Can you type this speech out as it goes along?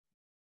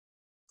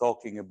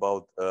talking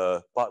about,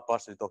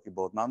 partially talking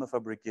about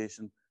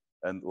nanofabrication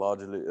and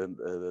largely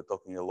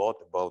talking a lot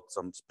about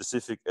some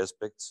specific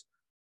aspects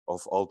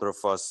of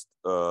ultrafast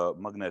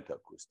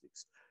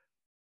magnetoacoustics.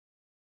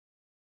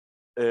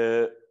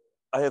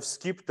 I have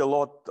skipped a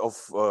lot of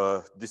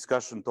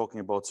discussion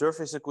talking about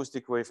surface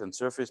acoustic wave and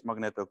surface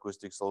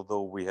magnetoacoustics,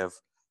 although we have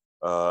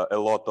a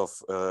lot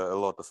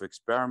of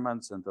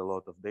experiments and a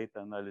lot of data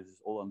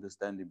analysis. All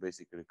understanding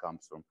basically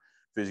comes from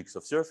physics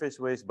of surface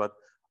waves, but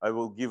I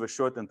will give a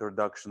short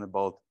introduction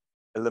about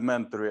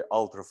elementary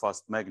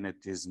ultrafast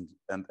magnetism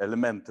and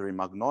elementary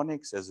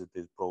magnonics as it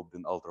is probed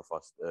in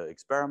ultrafast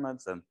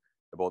experiments, and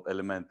about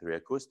elementary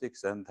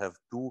acoustics, and have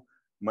two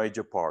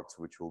major parts,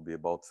 which will be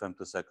about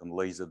femtosecond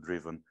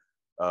laser-driven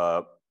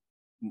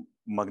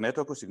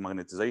magnetoacoustic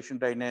magnetization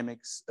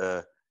dynamics,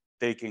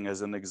 taking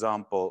as an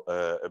example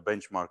a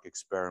benchmark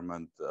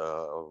experiment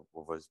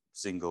of a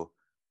single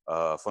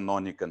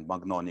phononic and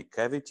magnonic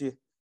cavity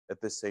at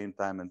the same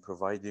time, and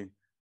providing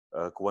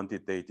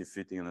quantitative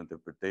fitting and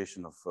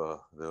interpretation of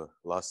the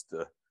last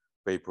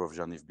paper of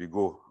Jean-Yves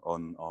Bigot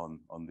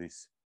on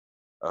this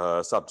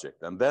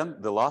subject. And then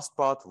the last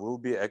part will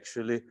be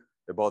actually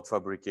about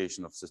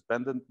fabrication of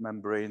suspended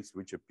membranes,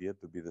 which appear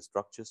to be the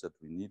structures that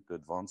we need to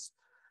advance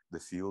the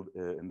field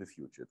in the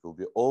future. It will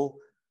be all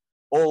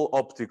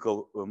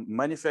optical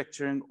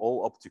manufacturing,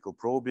 all optical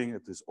probing.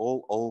 It is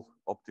all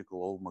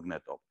optical, all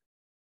magneto.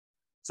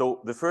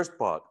 So the first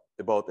part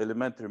about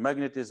elementary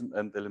magnetism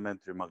and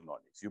elementary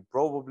magnonics. You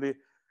probably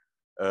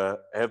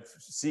have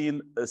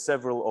seen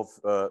several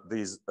of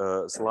these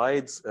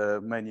slides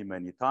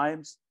many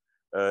times.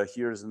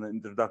 Here's an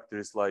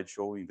introductory slide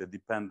showing the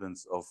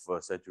dependence of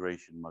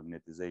saturation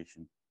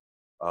magnetization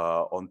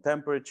on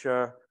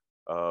temperature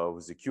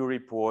with the Curie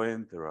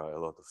point. There are a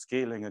lot of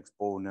scaling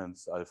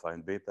exponents, alpha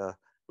and beta,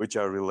 which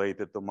are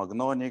related to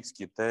magnonics,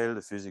 Kittel,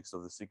 the physics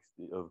of the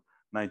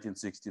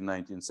 1960,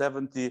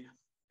 1970,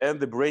 and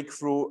the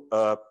breakthrough,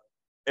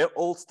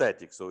 all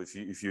static. So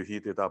if you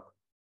heat it up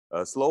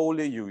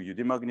slowly, you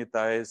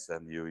demagnetize,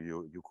 and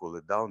you cool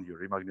it down, you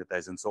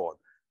remagnetize, and so on.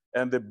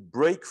 And the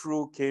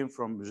breakthrough came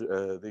from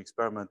the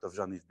experiment of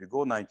Jean-Yves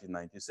Bigot,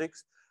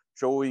 1996,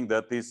 showing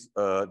that this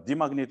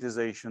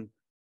demagnetization,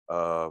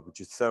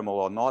 which is thermal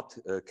or not,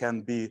 can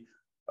be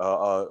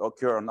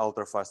occur on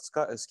ultrafast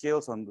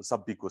scales, on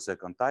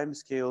sub-picosecond time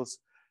scales,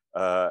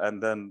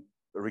 and then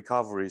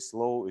recovery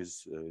slow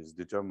is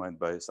determined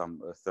by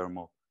some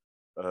thermal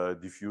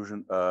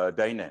diffusion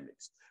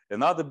dynamics.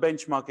 Another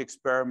benchmark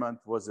experiment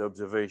was the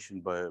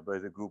observation by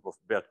the group of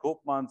Bert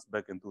Koopmans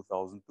back in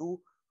 2002,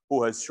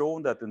 who has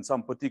shown that in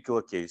some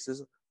particular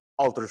cases,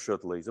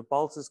 ultra-short laser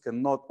pulses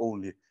can not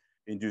only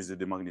induce the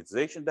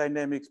demagnetization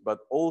dynamics, but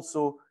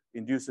also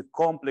induce a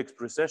complex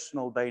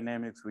precessional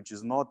dynamics, which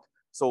is not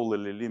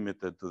solely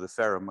limited to the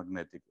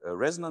ferromagnetic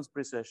resonance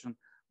precession,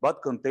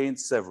 but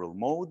contains several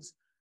modes.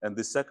 And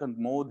the second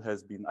mode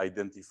has been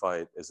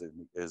identified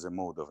as a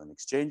mode of an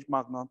exchange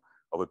magnon,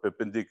 of a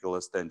perpendicular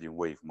standing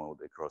wave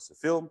mode across a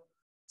film,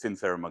 thin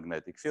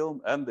ferromagnetic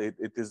film, and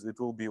it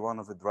will be one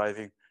of the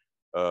driving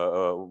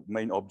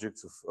main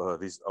objects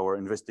of our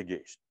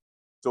investigation.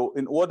 So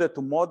in order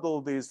to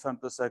model these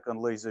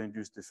femtosecond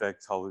laser-induced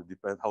effects, how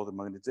the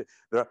magnetization,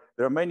 there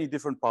are many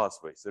different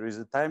pathways. There is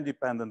a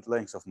time-dependent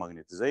length of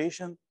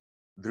magnetization,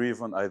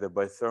 driven either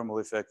by thermal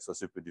effects or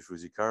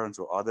superdiffusive currents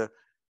or other.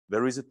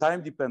 There is a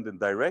time-dependent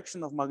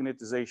direction of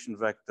magnetization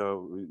vector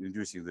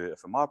inducing the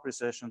FMR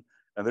precession,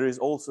 and there is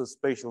also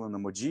spatial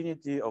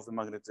inhomogeneity of the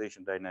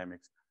magnetization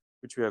dynamics,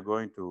 which we are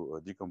going to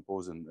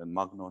decompose in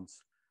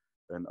magnons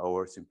in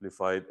our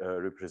simplified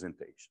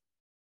representation.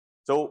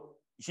 So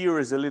here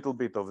is a little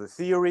bit of the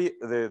theory.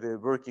 The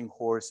working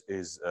horse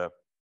is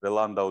the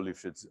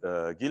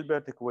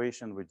Landau-Lifshitz-Gilbert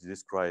equation, which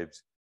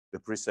describes the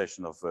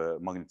precession of a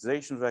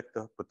magnetization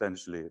vector,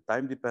 potentially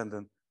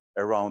time-dependent,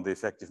 around the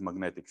effective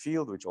magnetic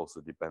field, which also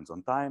depends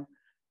on time.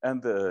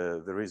 And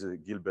there is a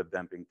Gilbert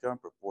damping term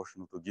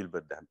proportional to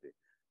Gilbert damping.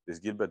 This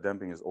Gilbert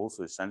damping is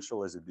also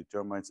essential as it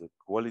determines the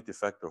quality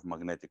factor of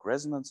magnetic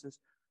resonances.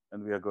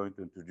 And we are going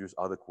to introduce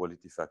other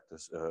quality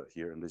factors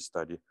here in this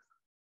study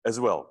as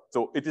well.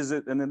 So it is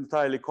an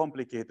entirely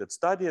complicated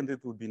study, and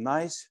it would be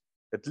nice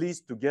at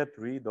least to get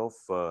rid of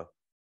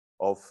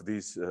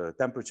this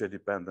temperature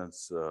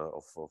dependence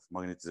of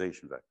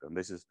magnetization vector. And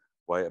this is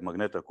why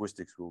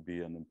magnetoacoustics will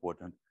be an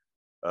important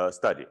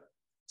study.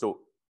 So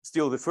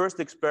still, the first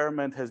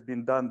experiment has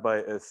been done by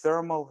a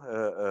thermal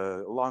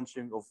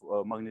launching of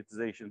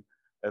magnetization.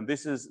 And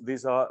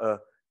these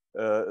are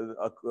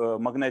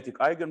magnetic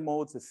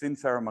eigenmodes, a thin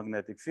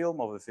ferromagnetic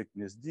film of a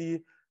thickness D.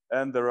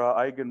 And there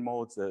are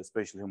eigenmodes,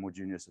 spatially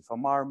homogeneous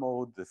FMR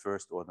mode, the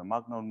first order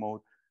magnon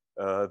mode.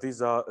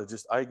 These are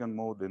just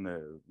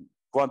eigenmode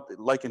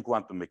like in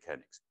quantum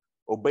mechanics.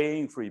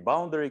 Obeying free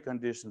boundary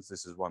conditions,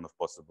 this is one of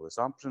possible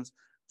assumptions.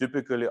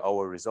 Typically,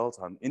 our results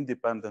are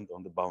independent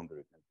on the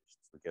boundary conditions.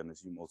 We can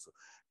assume also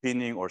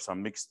pinning or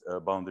some mixed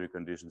boundary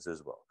conditions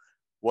as well.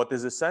 What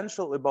is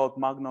essential about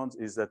magnons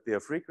is that their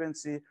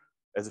frequency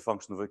as a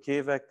function of a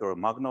k vector or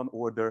magnon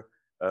order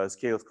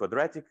scales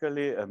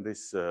quadratically, and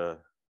this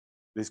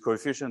This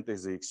coefficient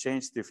is the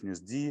exchange stiffness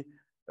D,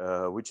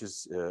 which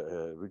is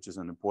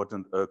an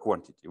important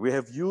quantity. We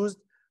have used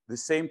the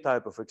same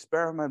type of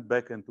experiment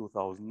back in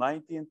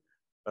 2019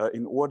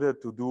 in order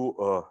to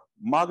do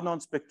magnon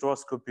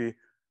spectroscopy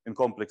in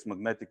complex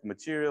magnetic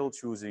material,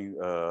 choosing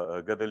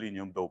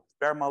gadolinium doped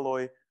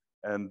permalloy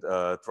and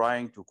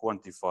trying to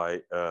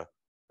quantify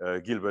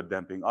Gilbert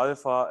damping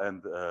alpha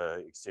and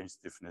exchange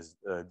stiffness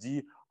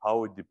D,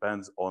 how it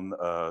depends on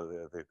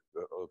the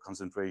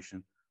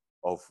concentration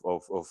of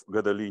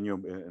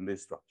gadolinium in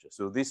this structure.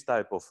 So this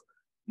type of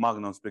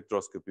magnon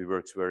spectroscopy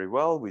works very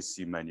well. We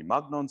see many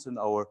magnons in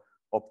our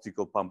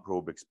optical pump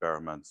probe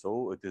experiment.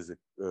 So it is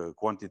a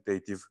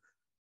quantitative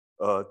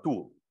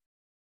tool.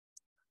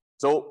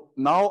 So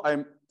now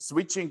I'm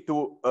switching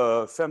to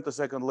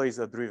femtosecond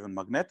laser driven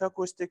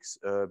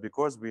magnetoacoustics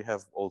because we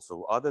have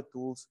also other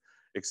tools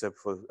except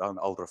for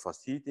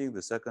ultra-fast heating.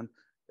 The second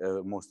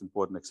most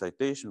important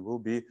excitation will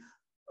be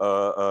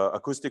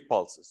acoustic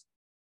pulses.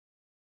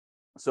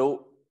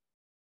 So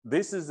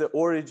this is the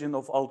origin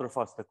of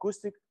ultra-fast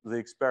acoustic, the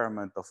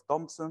experiment of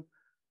Thompson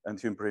and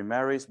Humphrey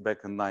Maris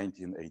back in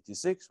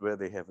 1986, where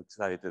they have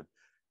excited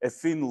a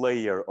thin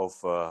layer of,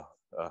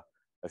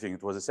 I think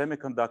it was a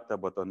semiconductor,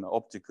 but an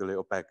optically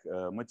opaque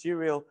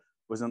material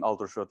with an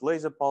ultra-short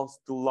laser pulse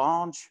to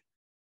launch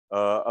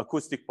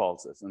acoustic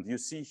pulses. And you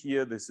see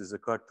here, this is a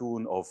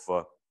cartoon of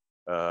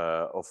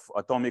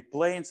atomic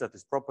planes that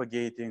is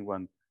propagating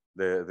when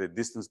the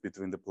distance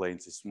between the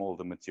planes is small,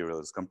 the material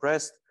is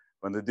compressed.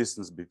 When the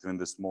distance between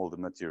the small, the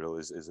material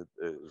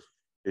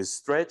is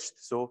stretched.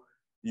 So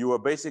you are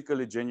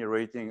basically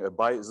generating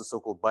the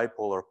so-called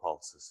bipolar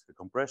pulses. The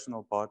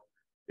compressional part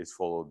is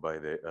followed by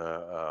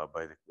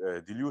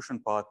the dilution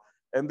part.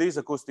 And these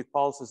acoustic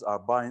pulses are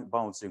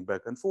bouncing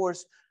back and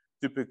forth,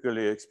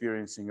 typically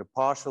experiencing a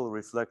partial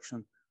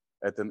reflection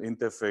at an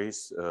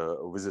interface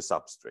with a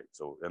substrate.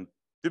 So, and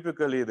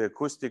typically the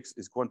acoustics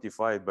is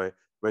quantified by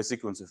a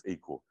sequence of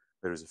echo.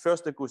 There is a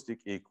first acoustic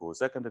echo,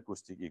 second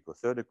acoustic echo,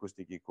 third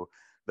acoustic echo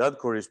that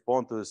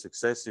correspond to the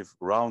successive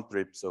round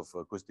trips of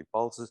acoustic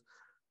pulses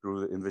through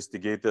the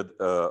investigated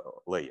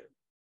layer.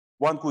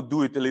 One could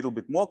do it a little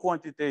bit more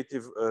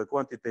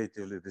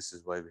quantitatively. This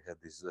is why we had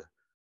this,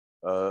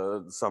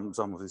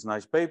 some of these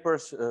nice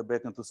papers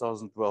back in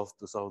 2012,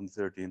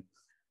 2013.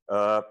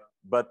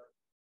 But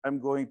I'm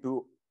going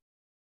to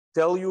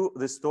tell you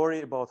the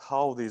story about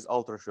how these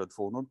ultra-short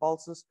phonon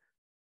pulses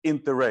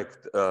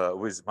interact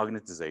with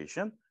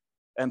magnetization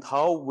and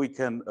how we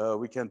can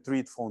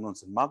treat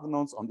phonons and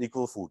magnons on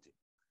equal footing.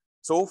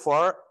 So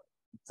far,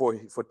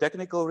 for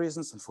technical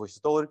reasons and for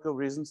historical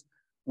reasons,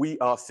 we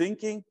are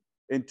thinking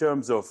in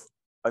terms of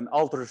an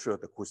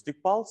ultra-short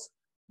acoustic pulse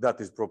that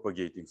is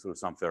propagating through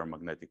some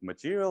ferromagnetic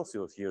material.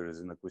 So here is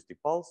an acoustic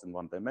pulse in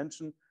one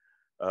dimension.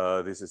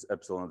 This is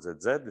epsilon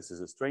ZZ. This is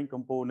a strain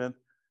component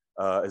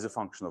as a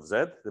function of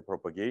Z, the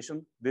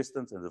propagation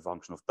distance, and the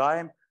function of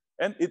time.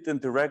 And it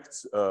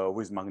interacts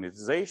with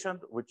magnetization,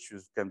 which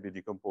can be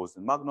decomposed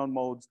in magnon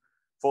modes,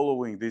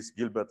 following these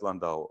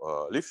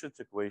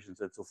Gilbert-Landau-Lifshitz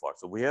equations and so forth.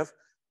 So we have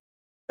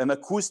an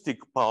acoustic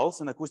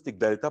pulse, an acoustic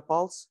delta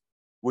pulse,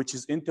 which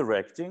is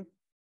interacting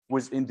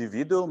with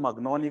individual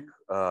magnonic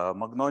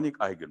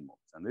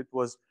eigenmodes. And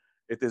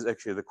it is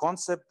actually the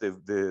concept,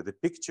 the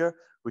picture,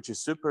 which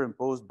is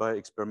superimposed by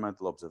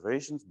experimental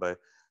observations by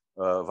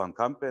Van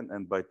Kampen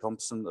and by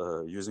Thompson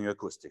using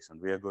acoustics.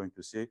 And we are going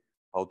to see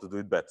how to do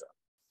it better.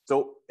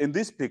 So in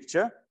this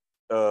picture,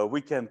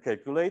 we can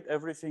calculate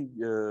everything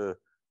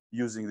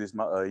using this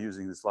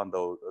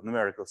Landau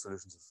numerical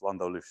solutions of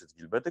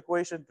Landau-Lifshitz-Gilbert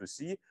equation to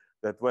see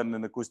that when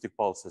an acoustic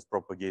pulse is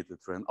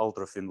propagated through an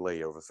ultra-thin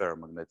layer of a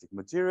ferromagnetic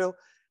material,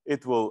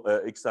 it will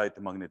excite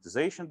the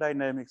magnetization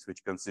dynamics,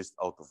 which consist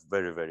out of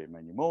very, very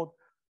many modes,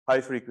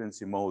 high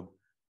frequency mode.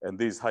 And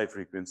these high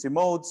frequency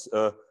modes,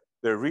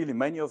 there are really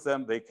many of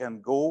them, they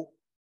can go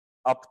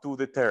up to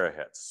the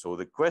terahertz. So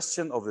the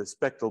question of the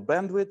spectral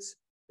bandwidth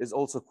is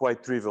also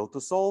quite trivial to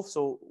solve.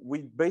 So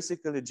we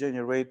basically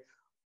generate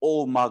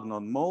all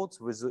magnon modes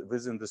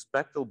within the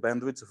spectral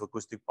bandwidth of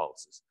acoustic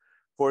pulses.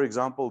 For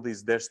example,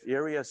 these dashed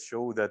areas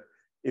show that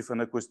if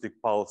an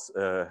acoustic pulse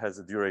has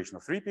a duration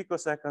of 3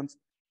 picoseconds,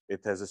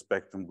 it has a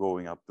spectrum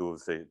going up to,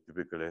 say,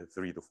 typically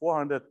 3 to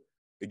 400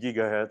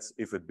 gigahertz.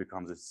 If it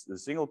becomes a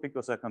single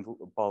picosecond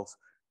pulse,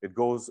 it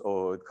goes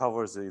or it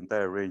covers the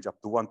entire range up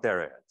to 1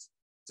 terahertz.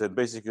 So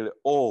basically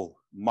all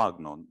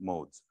magnon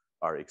modes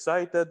are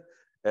excited,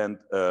 and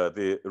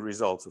the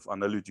results of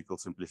analytical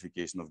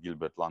simplification of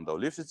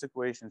Gilbert-Landau-Lifshitz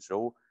equation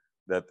show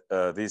that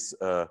these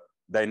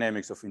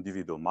dynamics of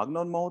individual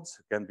magnon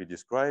modes can be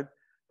described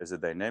as the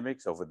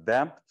dynamics of a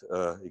damped,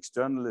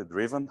 externally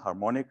driven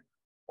harmonic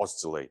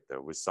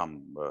oscillator with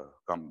some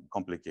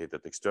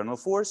complicated external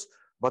force,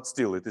 but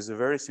still it is a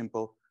very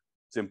simple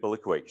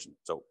equation.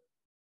 So,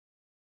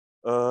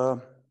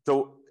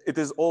 so it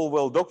is all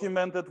well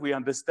documented. We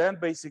understand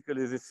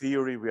basically the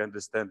theory. We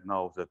understand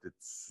now that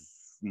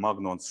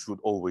magnons should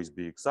always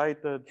be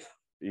excited.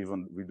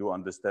 Even we do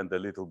understand a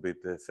little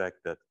bit the fact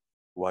that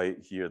why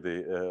here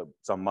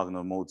some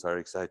magnon modes are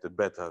excited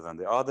better than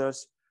the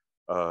others.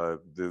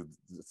 the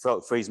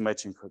phase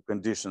matching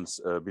conditions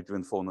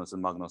between phonons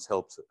and magnons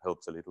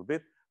helps a little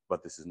bit,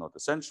 but this is not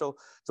essential.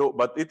 So,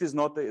 but it is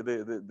not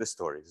the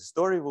story. The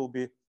story will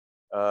be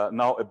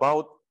now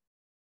about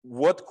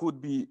what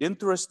could be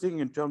interesting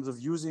in terms of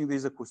using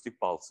these acoustic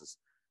pulses.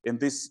 In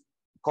this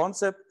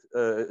concept,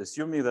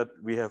 assuming that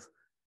we have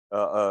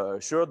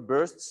short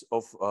bursts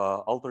of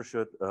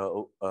ultra-short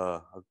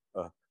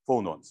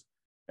phonons.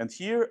 And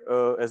here,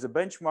 as a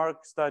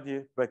benchmark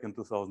study back in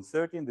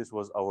 2013, this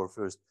was our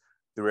first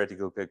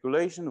theoretical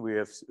calculation. We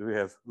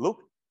have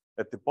looked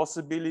at the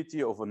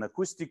possibility of an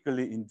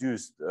acoustically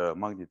induced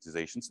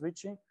magnetization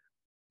switching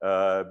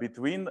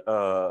between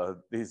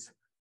these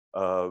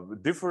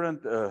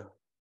different.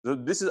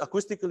 This is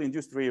acoustically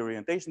induced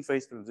reorientation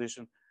phase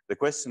transition. The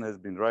question has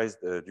been raised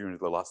during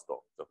the last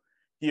talk. So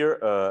here,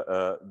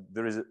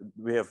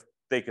 we have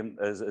taken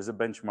as a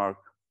benchmark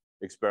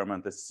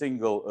experiment a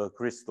single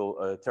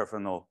crystal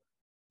terphenol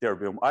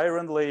terbium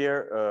iron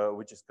layer,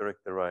 which is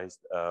characterized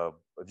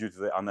due to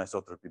the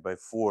anisotropy by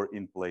 4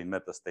 in-plane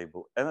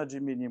metastable energy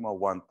minima,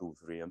 1, 2,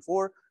 3, and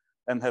 4,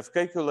 and have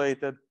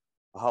calculated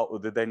how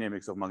the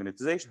dynamics of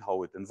magnetization,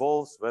 how it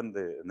involves when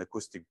an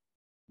acoustic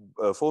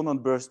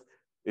phonon burst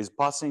is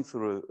passing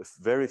through a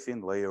very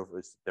thin layer of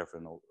this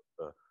terphenol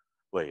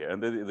layer.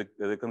 And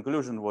the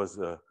conclusion was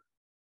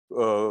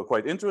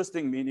quite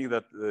interesting, meaning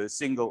that a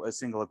single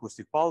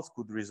acoustic pulse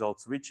could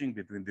result switching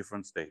between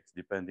different states,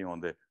 depending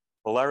on the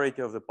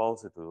polarity of the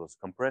pulse. If it was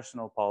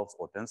compressional pulse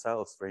or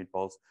tensile strain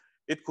pulse,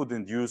 it could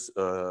induce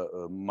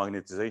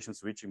magnetization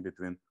switching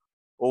between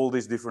all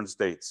these different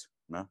states.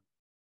 Yeah?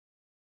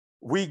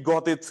 We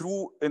got it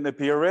through in the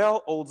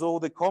PRL, although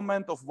the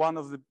comment of one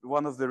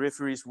of the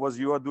referees was,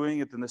 you are doing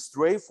it in a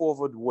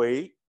straightforward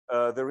way.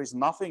 There is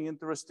nothing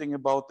interesting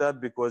about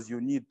that because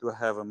you need to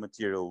have a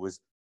material with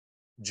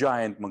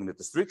giant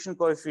magnetostriction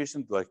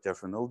coefficient like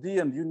terphenol D,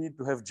 and you need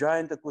to have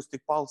giant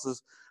acoustic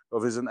pulses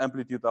with an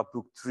amplitude up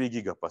to 3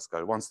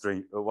 gigapascal,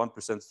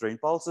 1% strain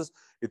pulses.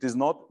 It is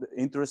not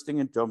interesting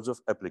in terms of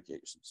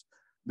applications.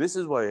 This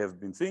is why I have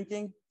been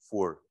thinking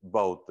for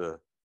about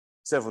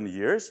 7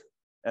 years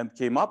and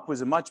came up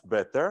with a much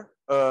better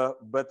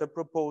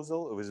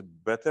proposal with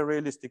better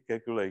realistic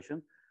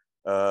calculation,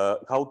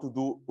 how to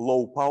do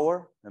low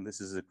power, and this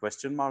is a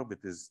question mark, but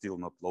it is still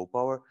not low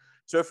power,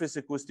 surface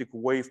acoustic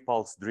wave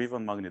pulse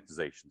driven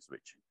magnetization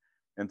switching.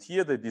 And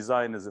here the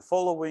design is the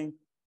following.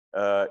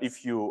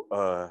 If you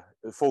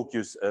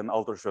focus an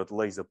ultra-short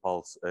laser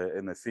pulse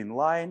in a thin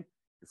line,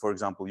 for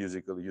example,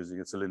 using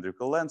a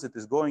cylindrical lens, it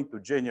is going to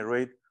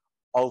generate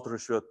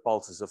ultra-short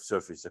pulses of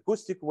surface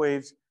acoustic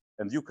waves,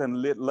 and you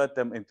can let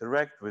them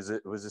interact with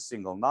a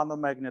single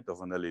nanomagnet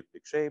of an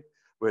elliptic shape,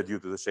 where due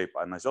to the shape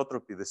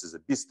anisotropy, this is a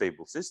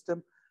bistable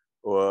system,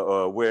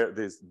 where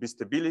this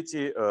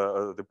bistability,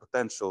 the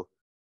potential,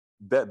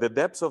 the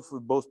depths of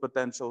both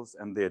potentials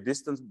and the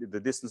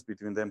distance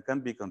between them can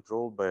be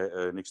controlled by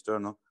an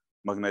external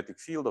magnetic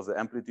field of the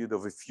amplitude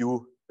of a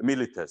few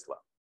millitesla.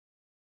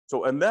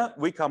 So, and then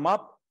we come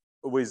up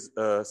with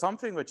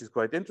something which is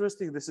quite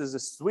interesting. This is a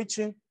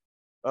switching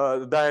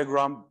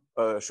diagram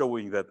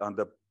showing that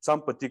under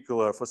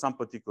for some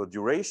particular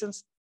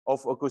durations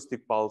of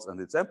acoustic pulse and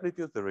its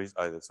amplitude, there is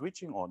either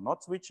switching or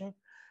not switching,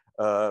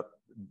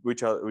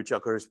 which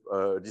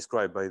are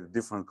described by the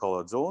different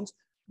colored zones.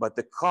 But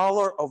the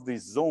color of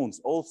these zones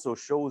also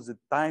shows the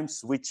time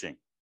switching.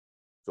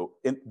 So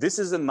this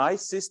is a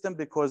nice system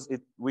because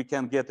we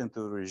can get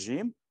into the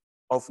regime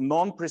of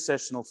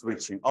non-precessional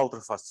switching,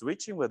 ultra-fast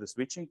switching, where the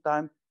switching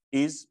time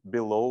is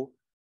below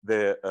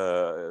the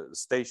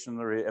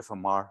stationary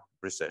FMR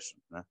precession.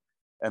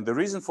 And the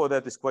reason for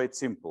that is quite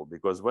simple,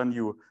 because when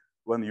you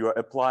are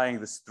applying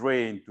the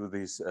strain to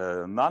this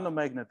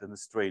nanomagnet and the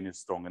strain is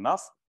strong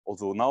enough,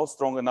 although now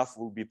strong enough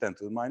will be 10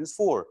 to the minus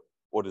 4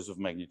 orders of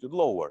magnitude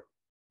lower.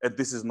 And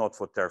this is not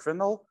for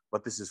terphenol,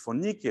 but this is for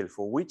nickel,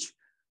 for which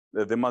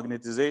the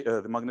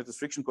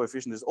magnetostriction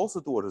coefficient is also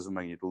 2 orders of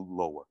magnitude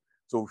lower.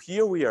 So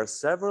here we are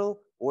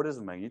several orders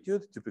of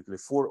magnitude, typically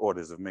 4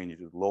 orders of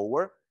magnitude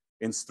lower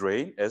in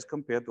strain as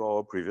compared to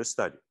our previous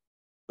study.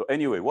 So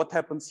anyway, what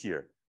happens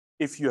here?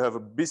 If you have a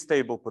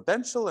bistable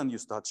potential and you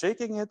start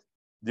shaking it,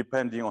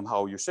 depending on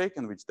how you shake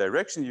and which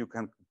direction, you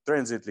can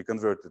transiently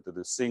convert it to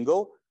the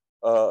single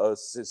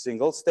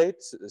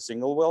state,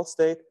 single well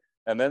state,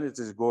 and then it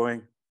is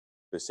going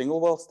the single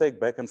well state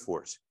back and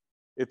forth.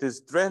 It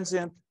is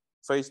transient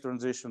phase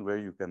transition where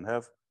you can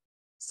have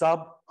sub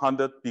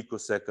 100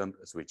 picosecond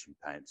switching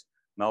times.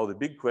 Now the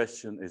big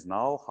question is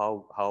now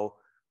how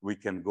we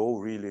can go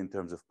really in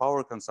terms of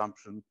power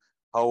consumption,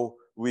 how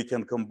we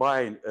can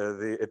combine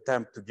the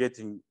attempt to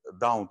getting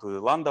down to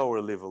the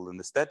Landauer level in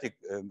the static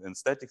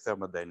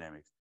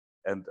thermodynamics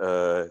and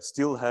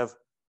still have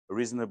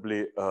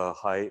reasonably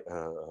high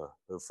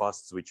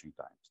fast switching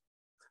times.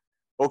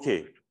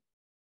 Okay,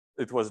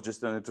 it was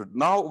just an intro.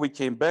 Now we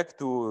came back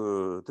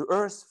to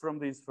Earth from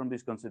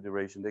this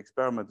consideration. The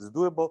experiment is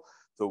doable,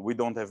 so we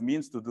don't have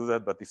means to do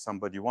that. But if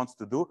somebody wants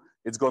to do,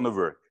 it's going to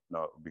work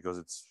now because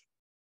it's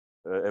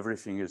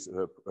everything is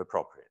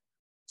appropriate.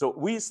 So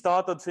we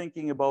started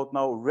thinking about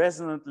now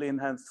resonantly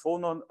enhanced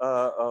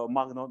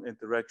phonon-magnon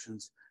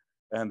interactions.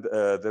 And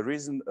the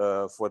reason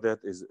for that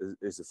is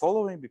the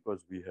following,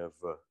 because we have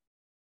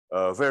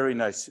very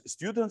nice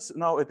students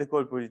now at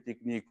École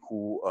Polytechnique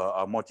who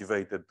are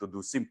motivated to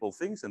do simple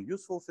things and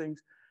useful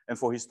things. And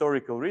for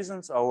historical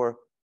reasons,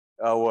 the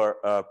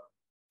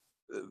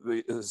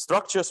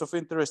structures of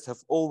interest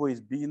have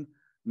always been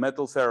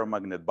metal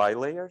ferromagnet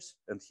bilayers.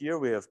 And here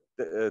we have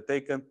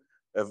taken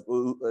a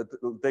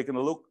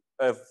look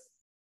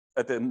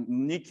at a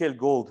nickel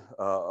gold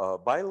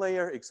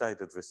bilayer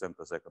excited with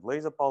femtosecond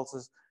laser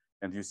pulses.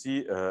 And you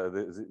see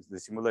the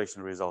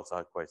simulation results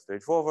are quite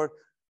straightforward.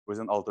 With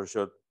an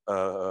ultra-short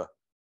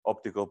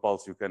optical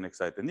pulse, you can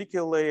excite a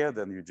nickel layer,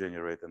 then you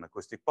generate an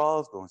acoustic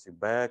pulse, going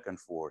back and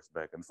forth,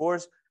 back and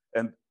forth.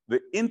 And the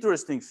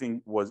interesting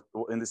thing was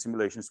in the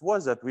simulations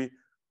was that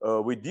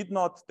we did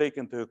not take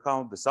into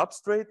account the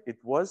substrate. It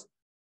was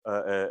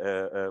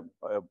a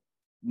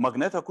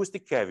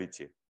magnetoacoustic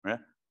cavity, right?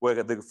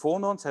 Where the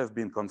phonons have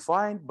been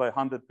confined by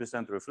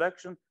 100%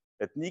 reflection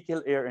at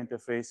nickel air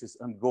interfaces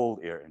and gold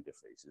air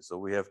interfaces. So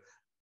we have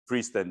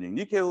freestanding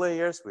nickel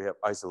layers, we have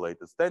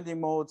isolated standing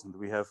modes, and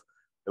we have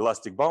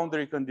elastic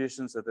boundary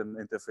conditions at an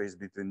interface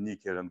between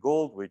nickel and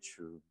gold, which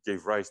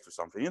gave rise to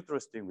something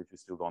interesting, which we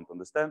still don't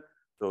understand.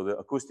 So the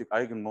acoustic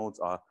eigenmodes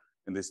are,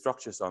 in the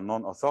structures are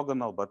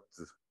non-orthogonal, but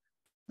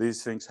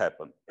these things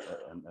happen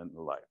in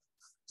life.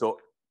 So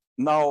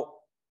now,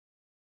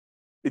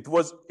 it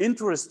was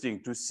interesting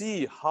to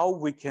see how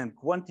we can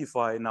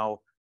quantify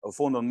now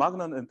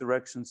phonon-magnon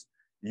interactions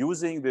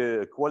using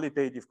the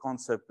qualitative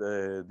concept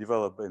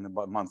developed in the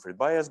Manfred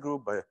Bayer's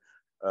group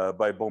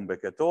by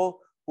Bombeck et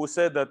al., who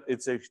said that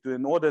it's actually,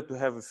 in order to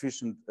have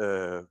efficient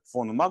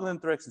phonon-magnon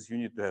interactions, you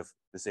need to have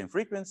the same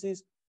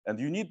frequencies, and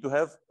you need to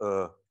have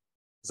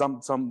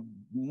some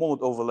mode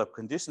overlap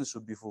conditions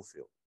should be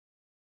fulfilled.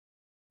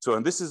 So,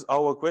 and this is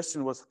our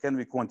question was, can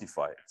we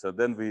quantify it? So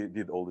then we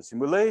did all the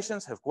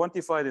simulations, have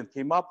quantified and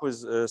came up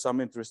with some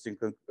interesting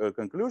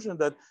conclusion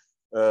that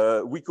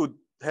we could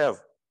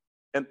have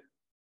a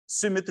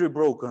symmetry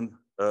broken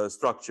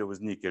structure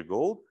with nickel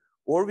gold,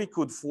 or we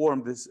could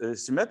form this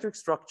symmetric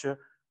structure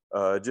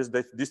just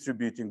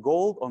distributing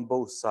gold on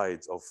both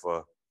sides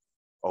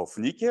of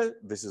nickel.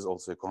 This is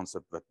also a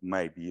concept that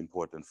might be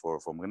important for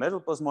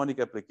magnetoplasmonic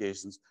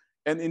applications.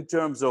 And in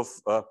terms of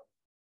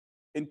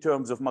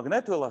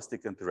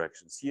magnetoelastic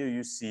interactions, here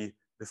you see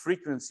the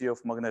frequency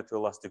of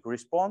magnetoelastic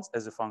response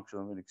as a function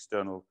of an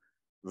external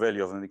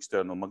value of an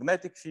external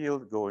magnetic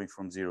field going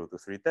from 0 to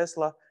 3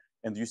 Tesla.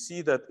 And you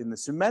see that in the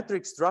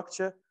symmetric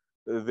structure,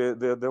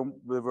 there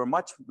were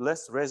much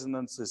less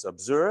resonances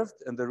observed.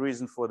 And the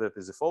reason for that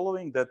is the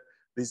following, that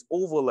these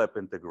overlap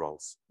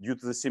integrals, due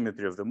to the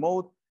symmetry of the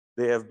mode,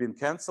 they have been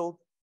canceled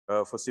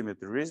for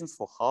symmetry reasons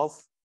for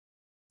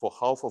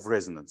half of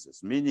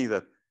resonances, meaning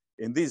that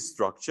in these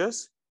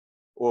structures,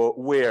 or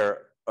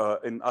where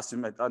in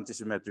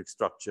antisymmetric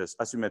structures,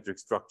 asymmetric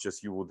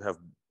structures, you would have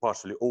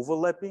partially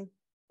overlapping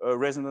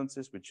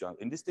resonances, which are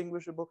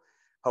indistinguishable.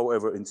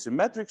 However, in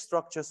symmetric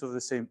structures of the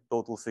same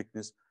total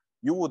thickness,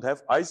 you would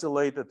have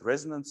isolated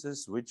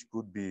resonances which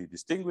could be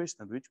distinguished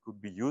and which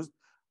could be used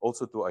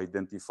also to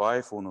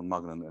identify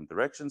phonon-magnon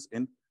interactions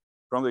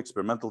from the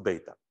experimental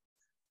data.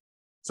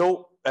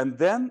 So, and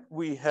then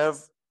we have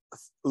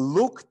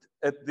looked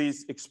at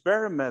this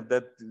experiment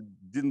that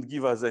didn't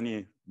give us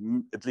any,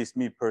 at least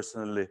me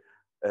personally,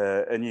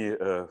 so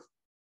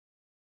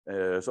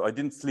I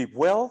didn't sleep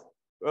well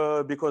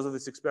because of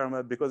this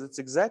experiment, because it's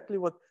exactly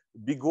what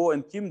Bigot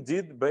and Kim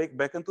did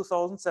back in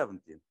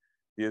 2017.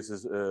 This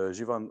is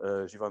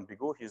Jivan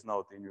Bigot, he's now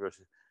at the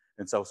university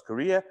in South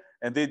Korea,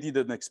 and they did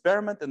an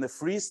experiment in a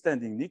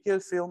freestanding nickel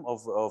film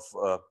of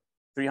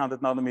 300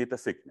 nanometer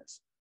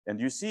thickness. And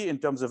you see, in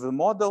terms of the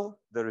model,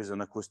 there is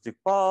an acoustic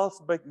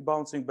pulse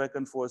bouncing back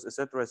and forth,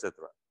 etc.,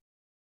 etc.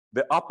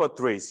 The upper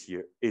trace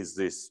here is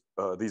this.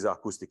 These are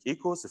acoustic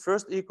echoes: the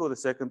first echo, the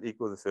second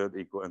echo, the third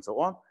echo, and so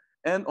on.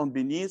 And on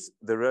beneath,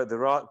 there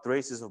are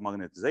traces of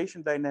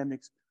magnetization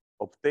dynamics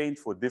obtained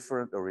for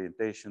different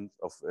orientations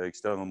of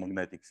external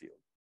magnetic field.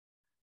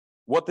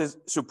 What is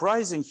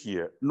surprising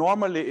here,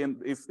 normally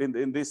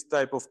in this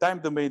type of time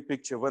domain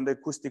picture, when the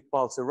acoustic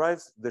pulse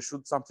arrives, there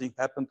should something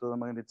happen to the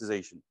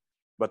magnetization.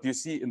 But you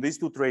see in these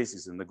two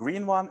traces, in the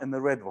green one and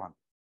the red one,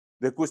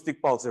 the acoustic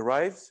pulse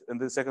arrives and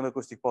the second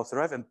acoustic pulse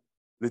arrives, and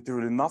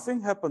literally nothing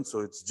happens.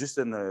 So it's just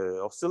an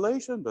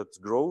oscillation that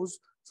grows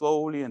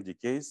slowly and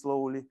decays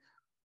slowly,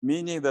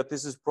 meaning that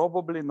this is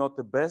probably not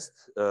the best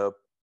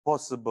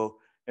possible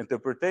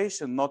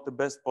interpretation, not the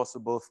best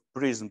possible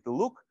prism to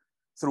look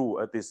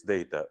through at this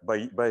data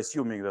by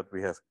assuming that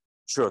we have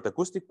short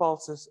acoustic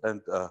pulses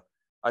and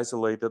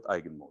isolated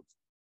eigenmodes.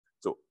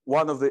 So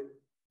one of the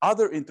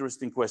other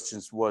interesting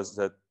questions was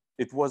that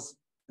it was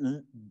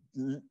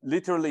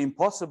literally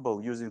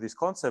impossible using this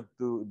concept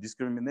to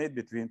discriminate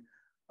between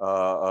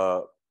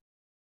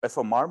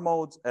FMR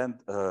modes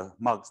and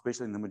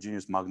spatially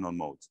inhomogeneous magnon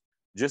modes,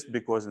 just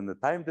because in the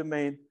time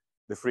domain,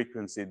 the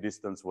frequency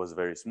distance was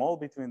very small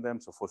between them.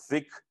 So for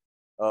thick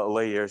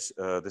layers,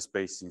 the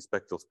spacing,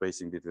 spectral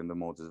spacing between the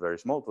modes is very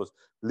small. It was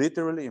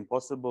literally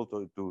impossible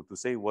to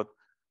say what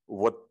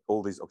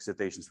all these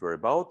excitations were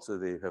about. So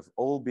they have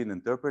all been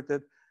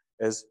interpreted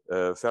as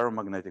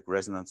ferromagnetic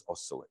resonance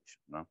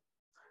oscillation. No?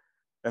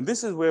 And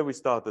this is where we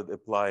started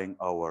applying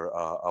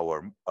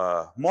our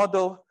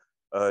model,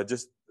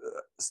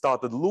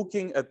 started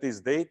looking at this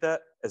data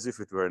as if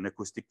it were an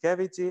acoustic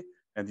cavity.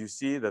 And you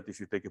see that if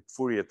you take a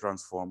Fourier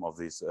transform of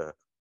this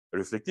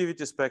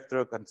reflectivity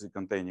spectra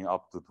containing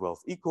up to 12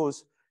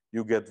 echoes,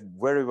 you get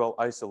very well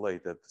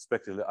isolated,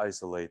 spectrally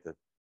isolated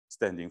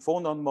standing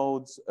phonon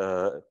modes.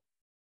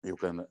 You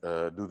can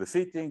do the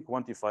fitting,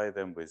 quantify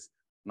them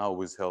now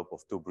with help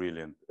of two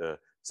brilliant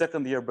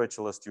second-year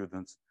bachelor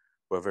students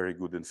who are very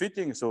good in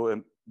fitting.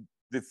 So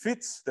the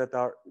fits that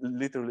are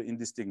literally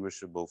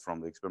indistinguishable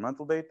from the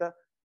experimental data,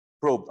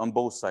 probed on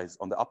both sides,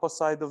 on the upper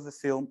side of the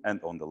film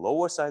and on the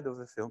lower side of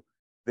the film,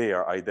 they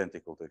are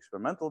identical to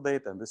experimental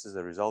data, and this is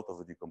a result of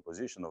a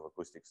decomposition of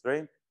acoustic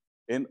strain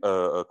in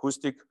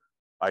acoustic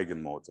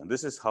eigenmodes. And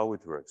this is how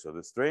it works. So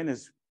the strain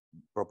is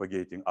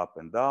propagating up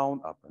and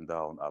down, up and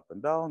down, up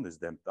and down, is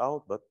damped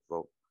out, but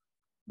well,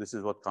 this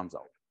is what comes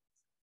out.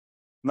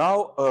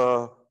 Now,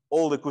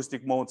 all the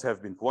acoustic modes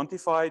have been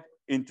quantified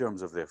in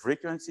terms of their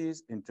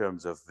frequencies, in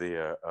terms of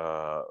their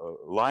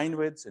line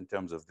widths, in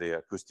terms of their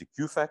acoustic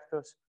Q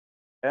factors.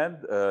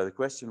 And the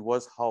question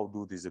was, how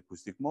do these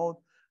acoustic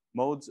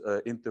modes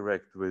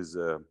interact with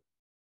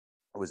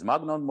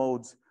Magnon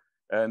modes?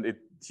 And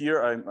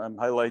here I'm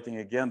highlighting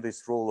again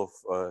this role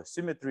of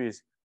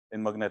symmetries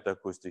in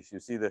magnetoacoustics. You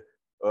see that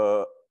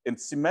in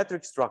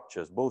symmetric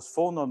structures, both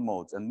phonon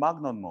modes and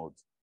Magnon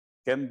modes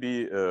can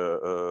be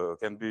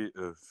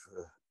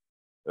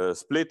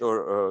split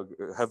or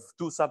have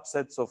two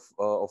subsets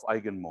of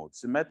eigenmodes: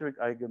 symmetric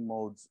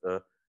eigenmodes,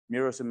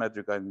 mirror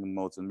symmetric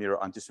eigenmodes, and mirror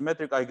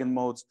antisymmetric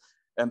eigenmodes.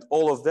 And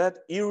all of that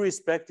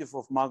irrespective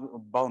of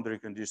boundary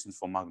conditions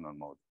for Magnon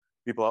mode.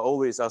 People are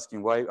always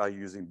asking, why are you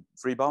using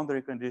free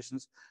boundary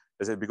conditions?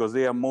 I said, because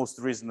they are most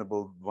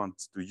reasonable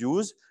ones to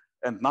use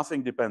and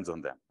nothing depends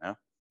on them. Yeah?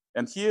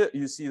 And here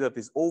you see that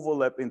these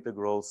overlap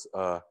integrals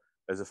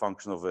as a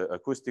function of the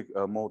acoustic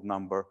mode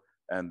number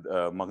and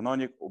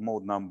magnonic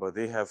mode number,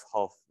 they have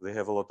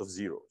a lot of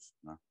zeros.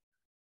 Yeah?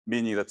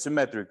 Meaning that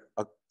symmetric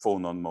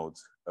phonon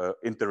modes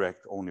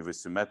interact only with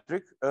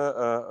symmetric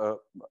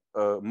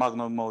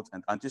Magnon modes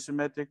and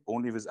antisymmetric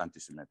only with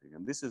antisymmetric.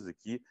 And this is the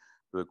key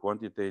to the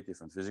quantitative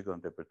and physical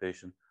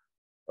interpretation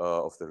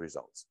of the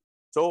results.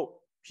 So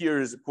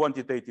here is a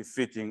quantitative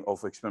fitting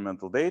of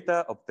experimental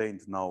data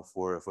obtained now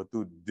for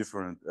two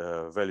different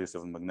values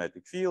of the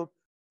magnetic field.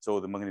 So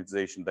the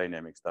magnetization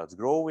dynamic starts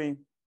growing.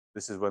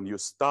 This is when you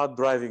start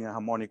driving a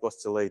harmonic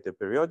oscillator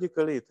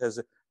periodically. It has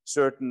a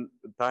certain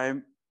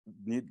time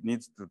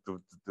needs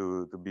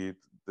to be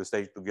the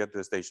stage to get to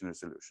a stationary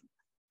solution.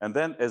 And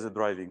then as the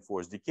driving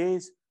force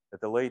decays,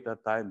 at a later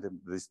time,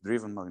 this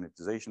driven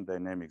magnetization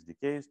dynamics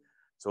decays.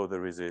 So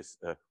there is this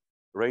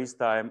raise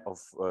time of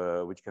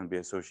which can be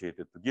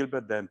associated to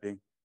Gilbert damping,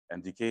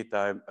 and decay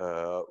time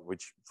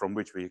from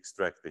which we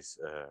extract this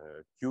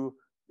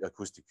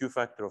acoustic Q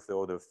factor of the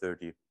order of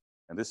 30.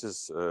 And this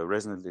is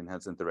resonantly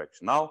enhanced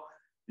interaction. Now,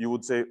 you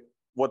would say,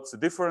 what's the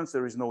difference?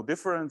 There is no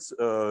difference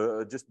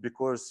just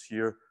because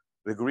here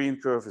the green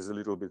curve is a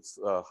little bit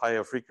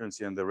higher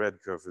frequency and the red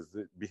curve is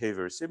the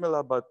behavior is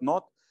similar, but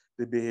not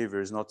the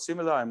behavior is not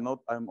similar.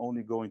 I'm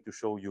only going to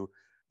show you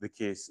the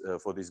case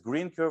for this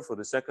green curve for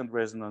the second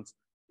resonance.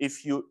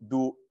 If you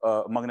do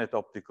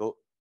magnetoptical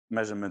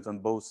measurements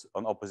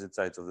on opposite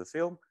sides of the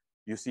film,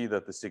 you see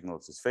that the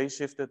signals is phase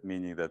shifted,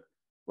 meaning that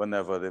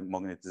whenever the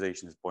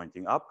magnetization is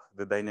pointing up,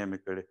 the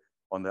dynamically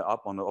on the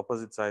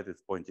opposite side,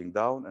 it's pointing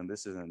down, and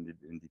this is an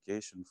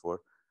indication for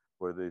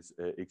these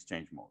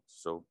exchange modes.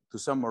 So to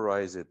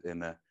summarize it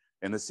in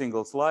a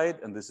single slide,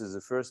 and this is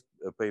the first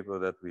paper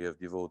that we have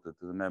devoted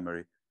to the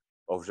memory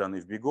of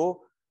Jean-Yves Bigot.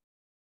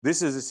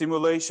 This is a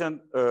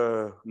simulation,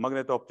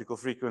 magnetoptical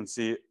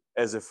frequency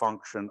as a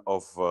function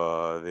of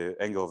the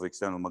angle of the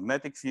external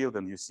magnetic field.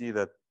 And you see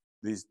that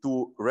these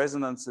two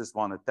resonances,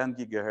 one at 10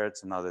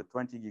 gigahertz, another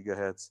 20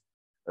 gigahertz,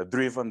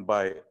 driven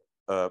by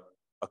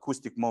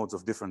acoustic modes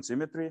of different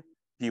symmetry.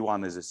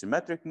 P1 is a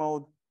symmetric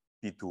mode,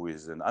 P2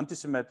 is an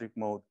antisymmetric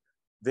mode.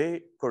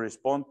 They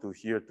correspond to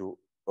here to,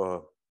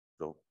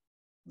 so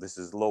this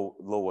is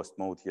lowest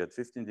mode here at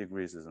 15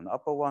 degrees is an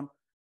upper one.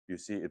 You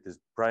see it is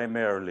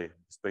primarily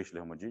spatially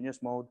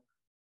homogeneous mode.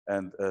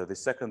 And the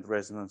second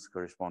resonance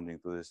corresponding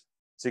to this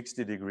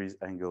 60 degrees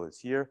angle is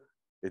here.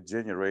 It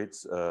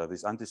generates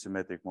this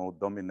antisymmetric mode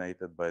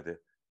dominated by the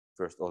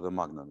first order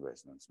Magnon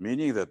resonance,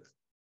 meaning that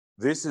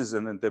this is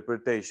an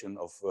interpretation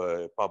of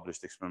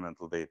published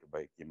experimental data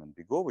by Kim and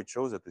Bigot, which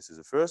shows that this is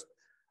the first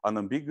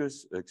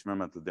unambiguous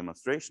experimental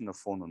demonstration of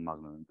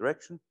phonon-Magnon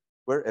interaction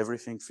where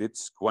everything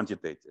fits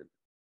quantitatively.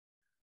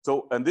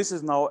 So, and this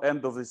is now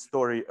end of the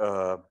story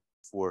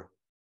for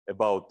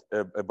about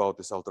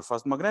this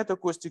ultrafast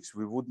magnetoacoustics.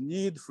 We would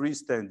need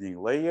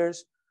freestanding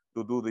layers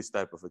to do this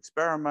type of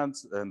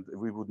experiments, and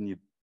we would need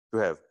to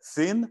have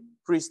thin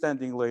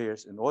freestanding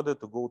layers in order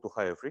to go to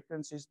higher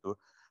frequencies to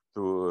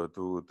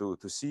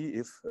see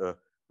if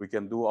we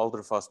can do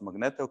ultra-fast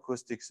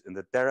magnetoacoustics in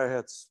the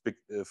terahertz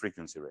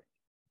frequency range.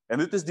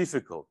 And it is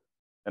difficult.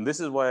 And this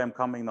is why I'm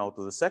coming now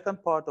to the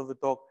second part of the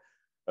talk.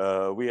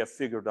 We have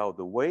figured out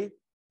the way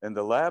in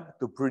the lab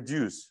to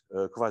produce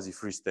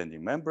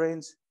quasi-freestanding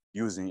membranes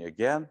using,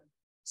 again,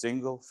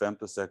 single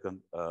femtosecond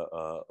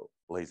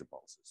laser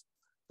pulses.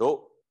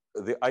 So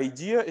the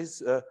idea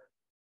is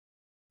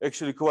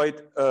actually quite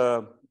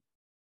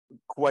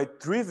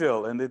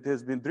trivial, and it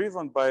has been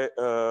driven by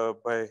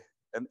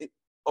an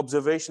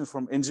observation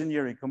from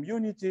engineering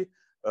community.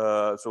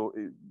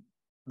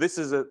 This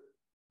is a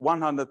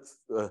 100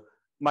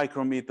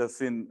 micrometer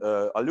thin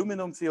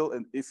aluminum field,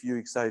 and if you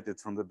excite it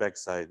from the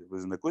backside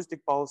with an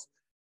acoustic pulse,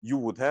 you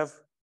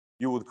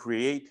would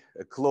create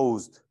a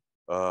closed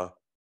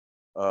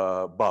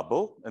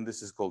bubble, and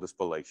this is called a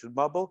spallation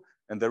bubble.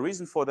 And the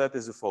reason for that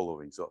is the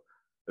following. So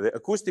the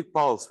acoustic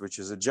pulse, which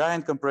is a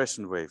giant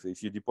compression wave,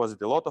 if you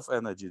deposit a lot of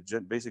energy,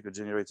 it basically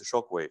generates a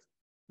shock wave.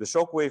 The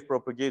shock wave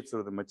propagates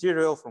through the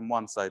material from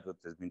one side that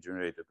has been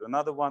generated to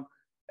another one.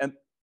 And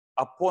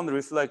upon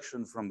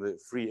reflection from the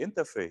free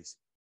interface,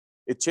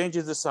 it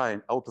changes the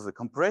sign. Out of the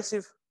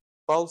compressive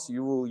pulse,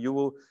 you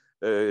will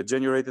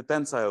generate a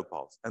tensile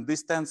pulse. And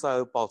this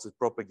tensile pulse, it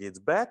propagates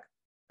back.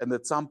 And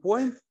at some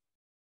point,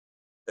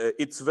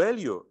 its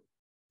value,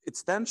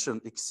 its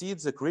tension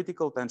exceeds the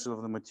critical tension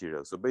of the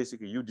material. So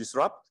basically, you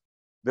disrupt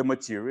the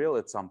material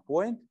at some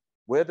point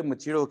where the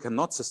material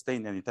cannot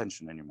sustain any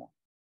tension anymore,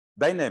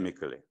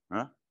 dynamically.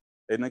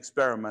 An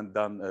experiment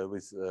done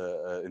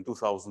in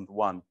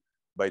 2001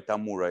 by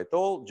Tamura et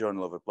al.,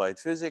 Journal of Applied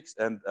Physics.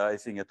 And I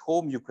think at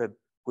home, you could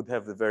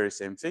have the very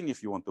same thing.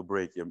 If you want to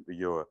break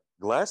your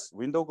glass,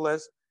 window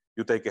glass,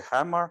 you take a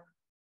hammer,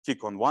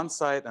 kick on one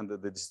side, and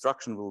the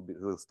destruction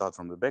will start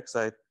from the back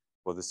side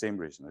for the same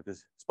reason. It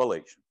is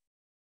spallation.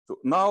 So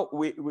now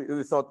we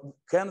thought,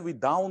 can we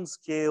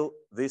downscale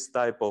this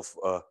type of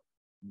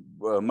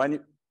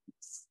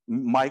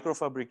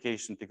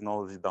microfabrication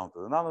technology down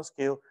to the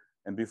nanoscale?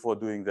 And before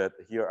doing that,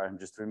 here I'm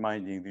just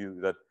reminding you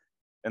that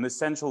an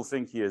essential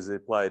thing here is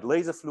applied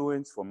laser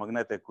fluence. For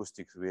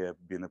magnetoacoustics, we have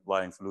been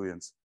applying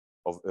fluence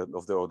of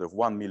the order of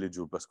 1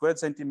 millijoule per square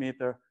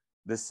centimeter.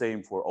 The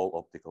same for all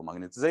optical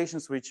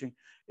magnetization switching.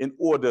 In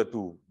order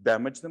to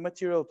damage the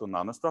material, to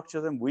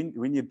nanostructure them,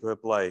 we need to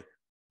apply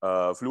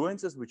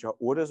fluences which are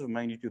orders of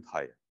magnitude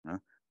higher,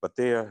 but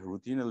they are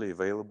routinely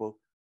available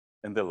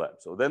in the lab.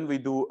 So then we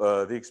do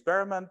the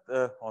experiment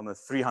on a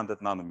 300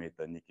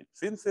 nanometer nickel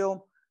thin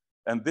film,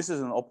 and this is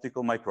an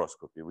optical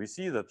microscopy. We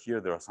see that here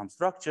there are some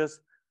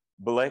structures,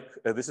 black.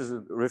 This is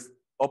an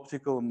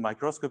optical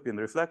microscopy and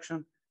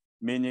reflection,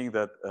 meaning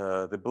that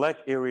the black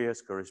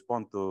areas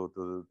correspond to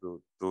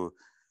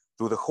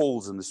the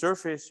holes in the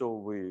surface.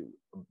 So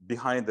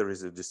behind there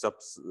is a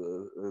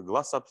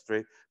glass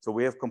substrate. So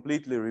we have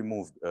completely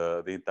removed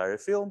the entire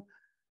film.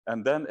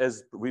 And then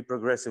as we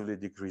progressively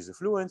decrease the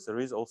fluence, there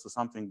is also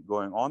something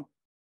going on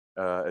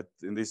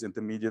in this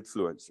intermediate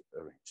fluence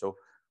range. So,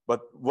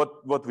 but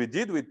what we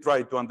did, we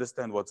tried to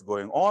understand what's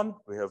going on.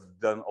 We have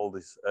done all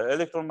these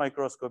electron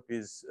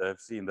microscopies. I've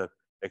seen that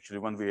actually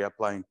when we are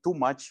applying too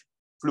much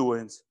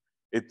fluence,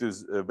 it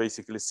is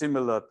basically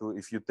similar to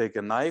if you take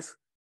a knife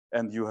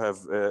and you have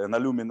an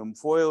aluminum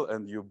foil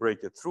and you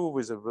break it through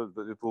with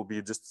it will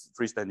be just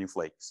freestanding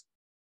flakes.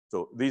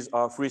 So these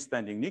are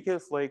freestanding nickel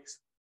flakes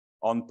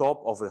on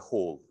top of a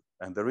hole.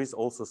 And there is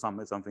also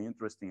something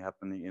interesting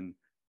happening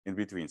in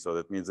between. So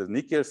that means the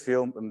nickel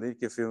film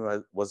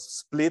was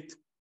split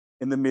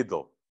in the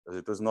middle.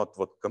 It was not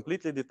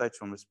completely detached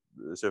from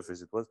the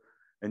surface. It was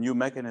a new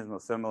mechanism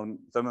of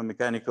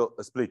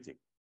thermomechanical splitting.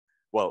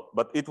 Well,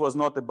 but it was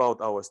not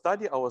about our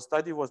study. Our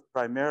study was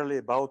primarily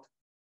about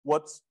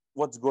what's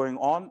going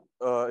on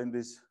in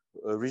these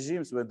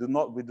regimes where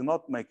we do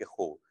not make a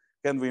hole.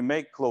 Can we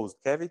make closed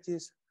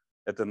cavities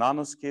at the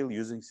nanoscale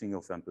using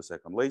single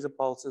femtosecond laser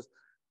pulses?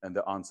 And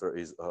the answer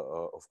is,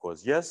 of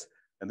course, yes.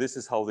 And this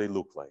is how they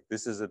look like.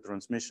 This is a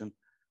transmission,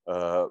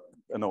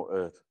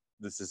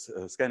 this is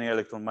a scanning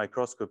electron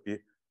microscopy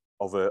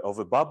of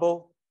a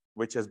bubble,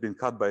 which has been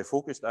cut by a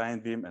focused ion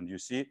beam. And you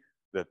see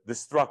that the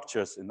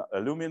structures in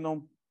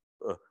aluminum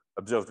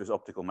observed with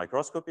optical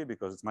microscopy,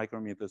 because it's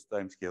micrometers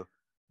time scale,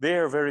 they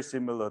are very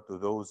similar to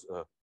those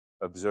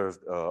observed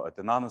at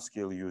the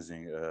nanoscale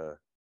using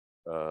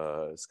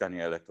scanning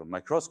electron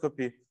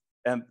microscopy.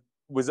 And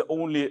with the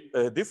only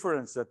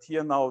difference that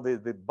here now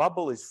the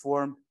bubble is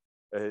formed,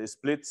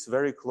 splits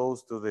very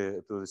close to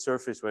the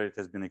surface where it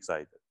has been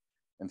excited.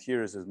 And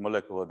here is a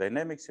molecular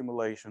dynamic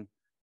simulation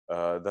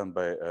done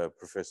by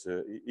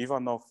Professor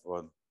Ivanov,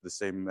 on the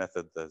same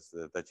method as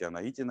Tatiana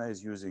Itina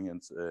is using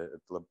at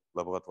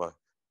Laboratoire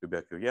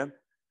Hubert-Curien,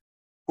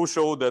 who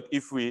showed that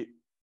if we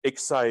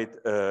excite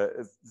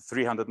a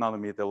 300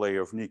 nanometer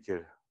layer of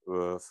nickel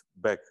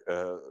back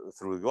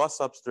through the glass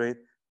substrate,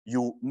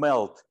 you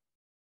melt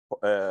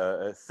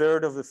a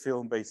third of the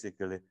film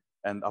basically,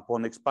 and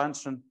upon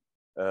expansion,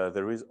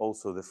 there is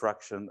also the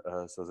fraction,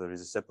 so there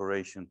is a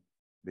separation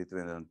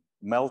between a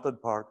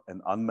melted part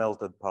and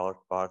unmelted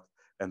part.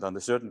 And under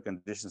certain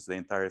conditions, the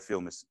entire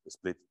film is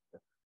split,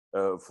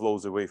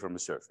 flows away from the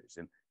surface.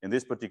 In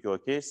this particular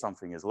case,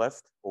 something is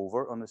left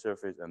over on the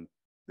surface and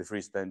the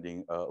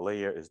freestanding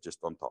layer is just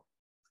on top.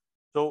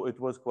 So it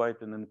was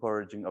quite an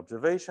encouraging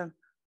observation.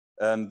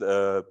 And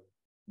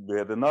we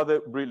had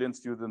another brilliant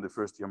student, the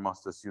first year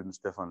master student,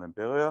 Stefan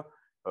Lempereur,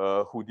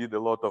 who did a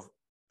lot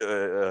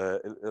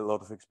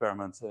of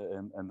experiments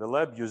in the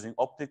lab using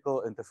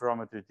optical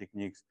interferometry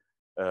techniques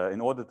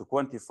in order to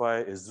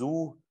quantify a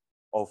zoo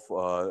of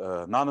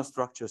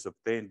nanostructures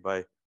obtained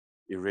by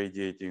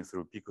irradiating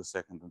through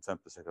picosecond and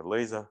femtosecond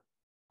laser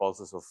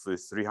pulses of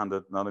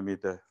 300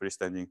 nanometer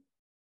freestanding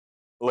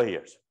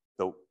layers.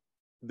 So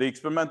the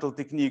experimental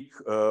technique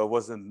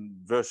was an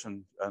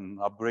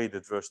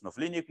upgraded version of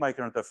linear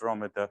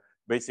microinterferometer.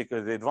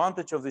 Basically, the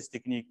advantage of this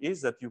technique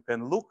is that you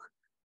can look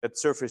at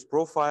surface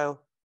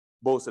profile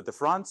both at the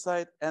front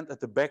side and at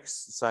the back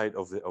side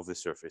of the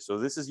surface. So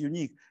this is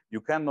unique. You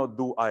cannot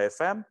do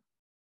IFM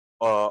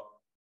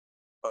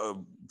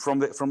from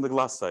the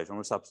glass side, from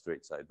the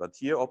substrate side. But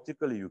here,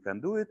 optically, you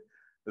can do it.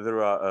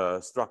 There are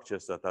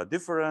structures that are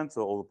different,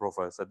 so all the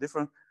profiles are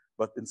different.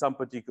 But in some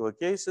particular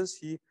cases,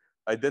 he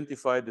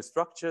identified the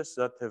structures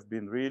that have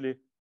been really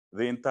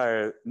the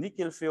entire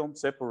nickel film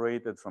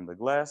separated from the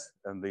glass.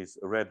 And this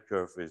red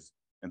curve is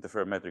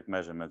interferometric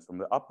measurements from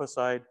the upper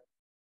side,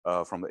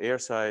 from the air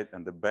side,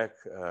 and the back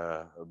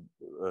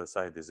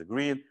side is a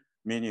green,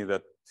 meaning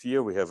that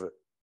here we have a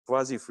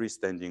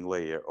quasi-freestanding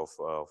layer of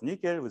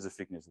nickel with a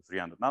thickness of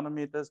 300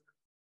 nanometers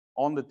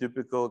on the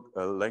typical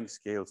length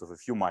scales of a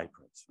few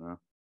microns.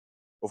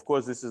 Of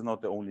course, this is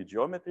not the only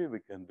geometry. We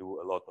can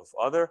do a lot of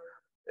other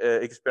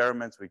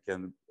experiments. We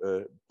can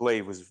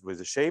play with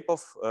the shape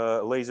of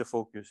laser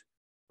focus,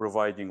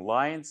 providing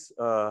lines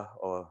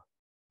or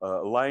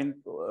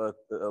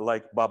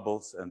line-like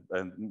bubbles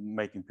and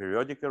making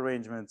periodic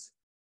arrangements.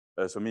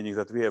 So meaning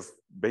that we have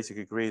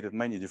basically created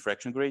many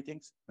diffraction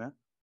gratings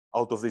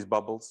out of these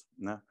bubbles.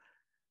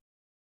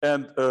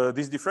 And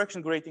these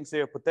diffraction gratings, they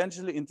are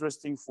potentially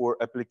interesting for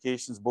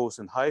applications both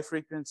in high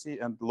frequency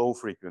and low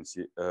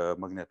frequency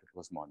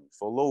magnetoplasmonics.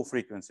 For low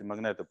frequency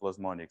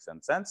magnetoplasmonics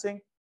and sensing,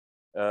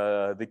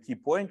 the key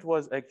point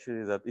was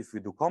actually that if we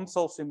do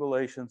COMSOL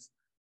simulations,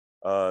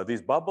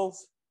 these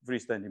bubbles,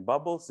 freestanding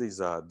bubbles, these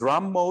are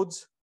drum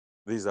modes.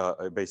 These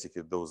are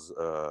basically those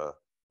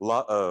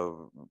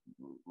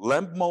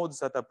lamp modes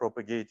that are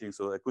propagating.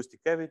 So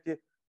acoustic cavity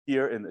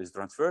here is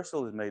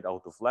transversal, is made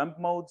out of lamp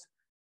modes.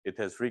 It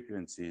has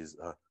frequencies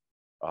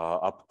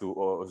up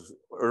to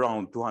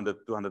around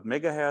 200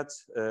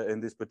 megahertz. In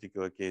this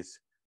particular case,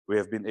 we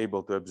have been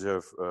able to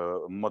observe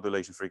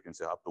modulation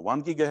frequency up to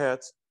 1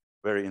 gigahertz.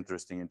 Very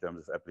interesting in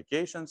terms of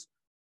applications.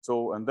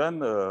 So, and then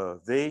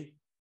they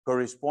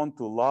correspond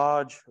to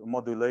large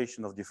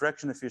modulation of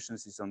diffraction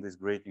efficiencies on these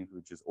gratings,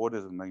 which is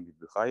orders of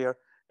magnitude higher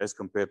as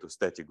compared to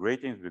static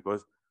gratings,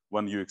 because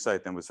when you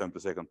excite them with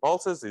femtosecond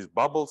pulses, these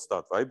bubbles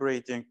start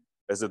vibrating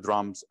as the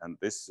drums, and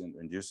this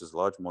induces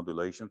large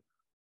modulation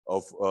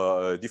of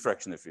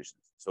diffraction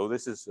efficiency. So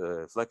this is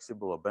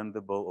flexible or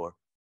bendable or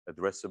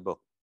addressable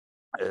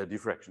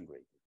diffraction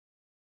grating.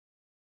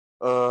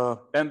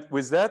 And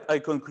with that, I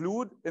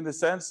conclude in the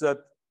sense that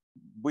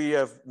we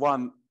have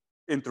one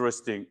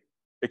interesting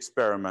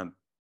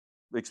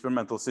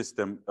experimental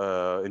system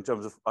in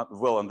terms of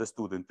well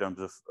understood in terms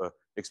of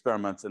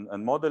experiments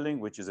and modeling,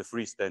 which is a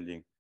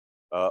freestanding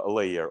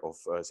layer of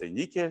say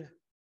nickel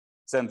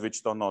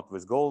sandwiched or not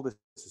with gold.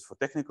 This is for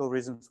technical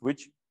reasons,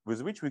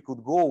 with which we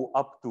could go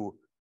up to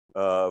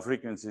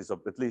frequencies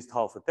of at least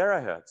half a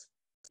terahertz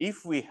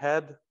if we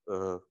had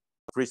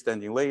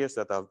freestanding layers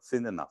that are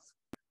thin enough.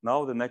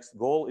 Now the next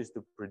goal is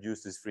to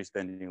produce these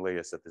freestanding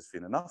layers that is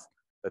thin enough.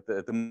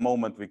 At the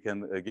moment we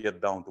can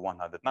get down to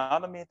 100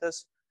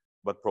 nanometers,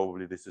 but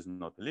probably this is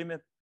not the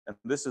limit. And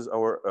this is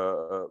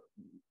our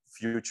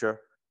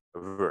future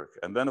work.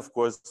 And then of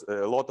course,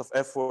 a lot of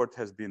effort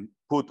has been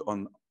put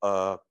on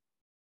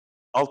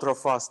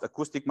ultra-fast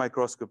acoustic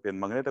microscopy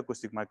and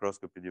magnetoacoustic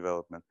microscopy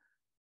development.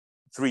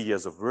 3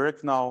 years of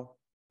work now.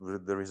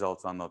 The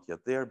results are not yet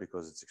there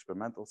because it's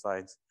experimental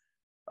science.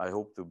 I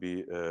hope to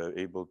be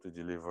able to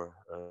deliver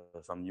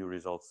some new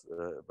results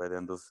by the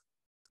end of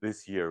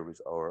this year with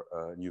our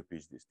new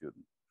PhD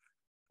student.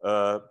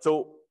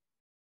 So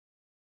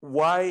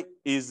why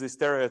is this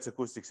terahertz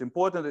acoustics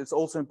important? It's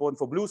also important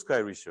for blue sky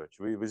research.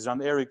 With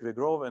Jean-Eric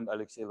Vedrov and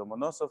Alexei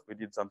Lomonosov, we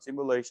did some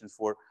simulations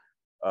for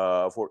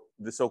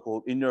the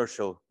so-called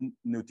inertial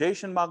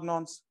nutation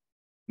magnons,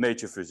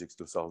 Nature Physics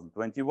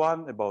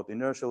 2021 about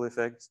inertial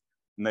effects,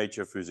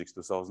 Nature Physics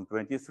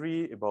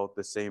 2023 about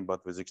the same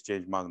but with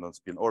exchange magnon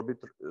spin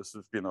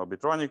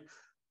orbitronic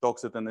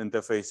Toxet and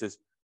interfaces.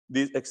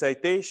 These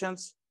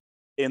excitations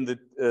in the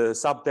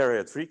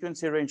sub-terahertz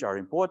frequency range are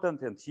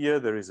important, and here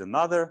there is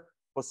another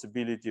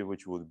possibility,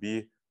 which would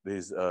be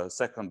this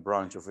second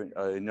branch of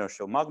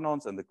inertial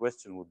magnons, and the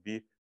question would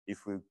be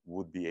if we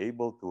would be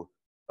able to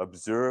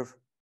observe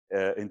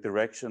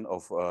interaction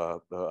of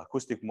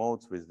acoustic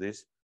modes with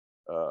this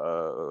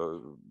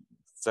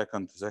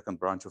second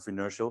branch of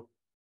inertial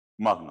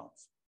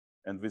magnons.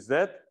 And with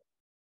that,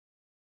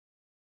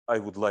 I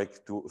would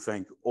like to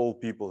thank all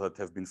people that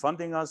have been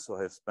funding us. So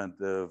I have spent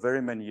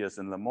very many years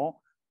in Le Mans,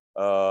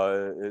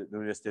 the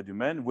Université du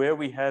Maine, where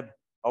we had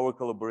our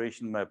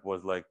collaboration map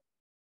was like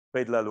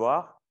Pays de la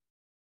Loire.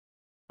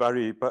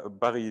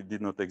 Paris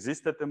did not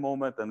exist at the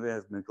moment, and we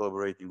have been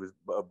collaborating with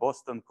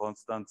Boston,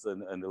 Constance,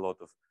 and a lot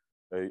of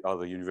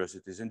other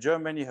universities in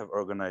Germany, have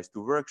organized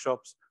 2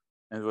 workshops,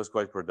 and it was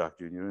quite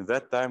productive. In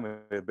that time,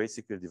 we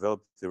basically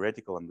developed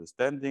theoretical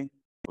understanding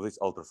of this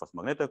ultrafast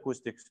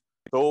magnetacoustics.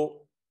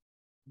 So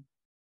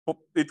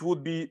it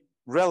would be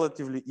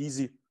relatively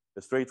easy,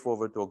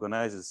 straightforward to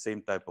organize the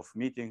same type of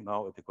meeting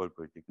now at the École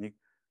Polytechnique,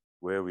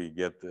 where we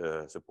get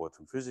support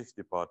from physics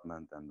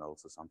department and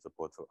also some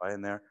support for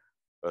INR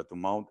to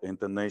mount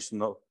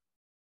international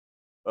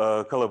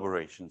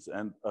collaborations.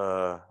 And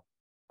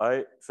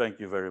I thank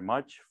you very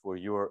much for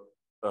your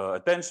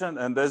attention.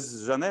 And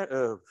as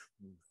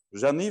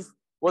Jean-Yves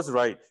was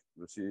right,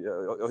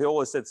 he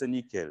always said c'est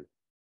nickel.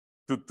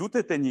 Tout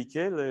était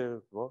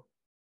nickel. Bon.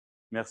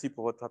 Merci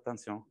pour votre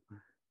attention.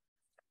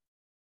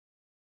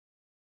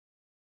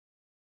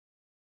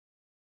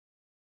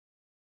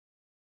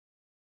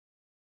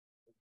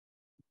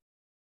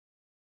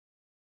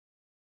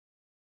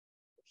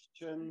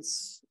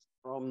 Questions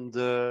from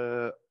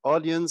the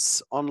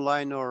audience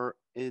online or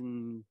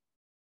in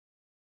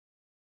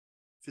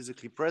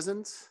physically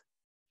present?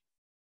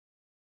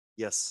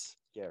 Yes,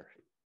 Gary.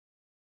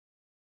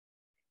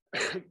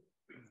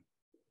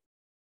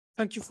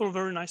 Thank you for a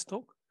very nice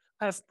talk.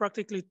 I have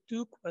practically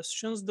 2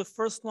 questions. The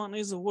first one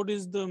is, what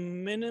is the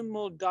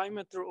minimal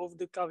diameter of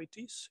the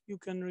cavities you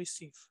can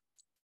receive?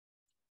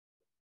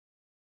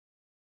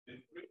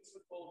 In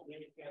principle,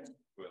 we can.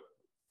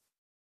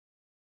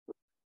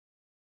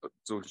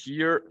 So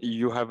here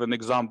you have an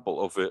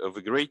example of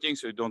a grating.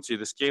 So you don't see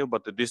the scale,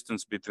 but the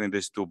distance between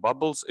these 2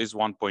 bubbles is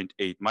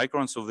 1.8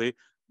 microns. So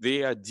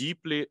they are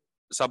deeply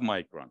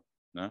submicron.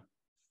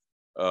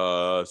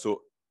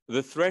 So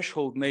the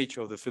threshold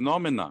nature of the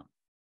phenomena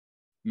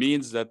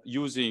means that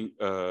using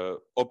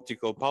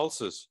optical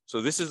pulses.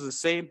 So this is the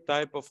same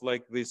type of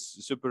like this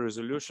super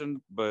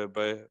resolution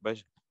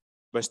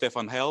by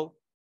Stefan Hell.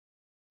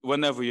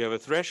 Whenever you have a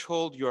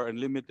threshold, you are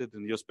unlimited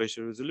in your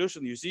spatial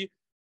resolution. You see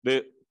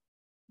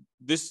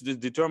this is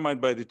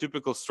determined by the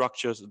typical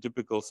structures, the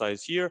typical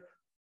size here.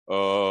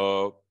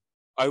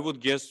 I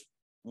would guess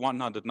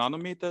 100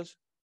 nanometers.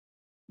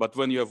 But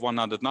when you have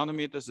 100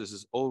 nanometers, this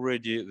is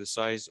already the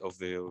size of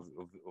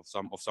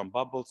some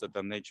bubbles that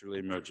are naturally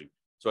emerging.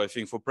 So I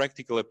think for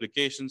practical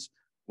applications,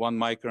 1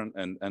 micron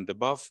and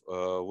above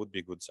would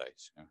be good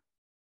size,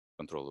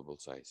 controllable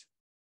size.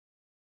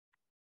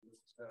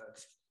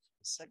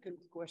 Second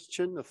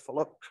question, a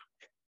follow-up.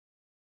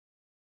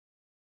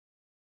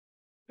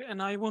 And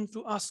I want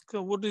to ask,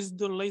 what is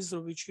the laser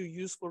which you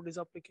use for these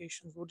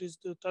applications? What is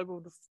the type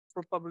of the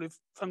probably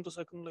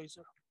femtosecond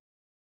laser?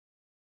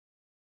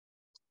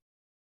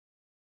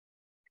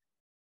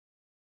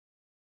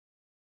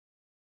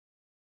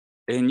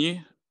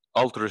 Any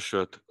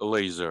ultra-short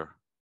laser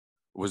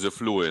with a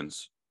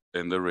fluence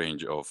in the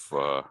range of,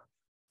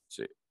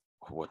 say,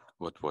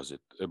 what was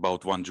it?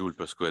 About 1 joule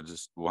per square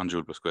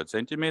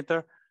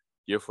centimeter.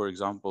 Here, for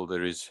example,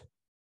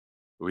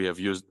 we have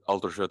used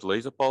ultra-short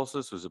laser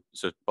pulses with a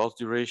certain pulse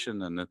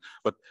duration,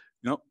 but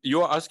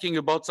you are asking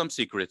about some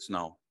secrets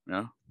now.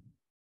 Yeah,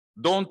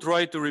 don't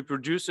try to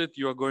reproduce it.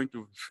 You are going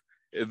to.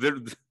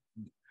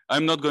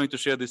 I'm not going to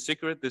share this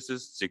secret. This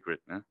is secret.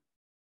 Yeah?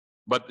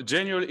 But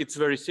generally, it's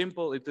very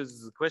simple. It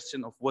is a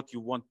question of what you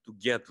want to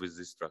get with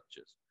these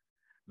structures.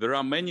 There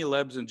are many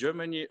labs in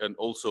Germany and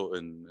also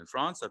in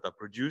France that are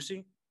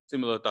producing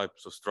similar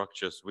types of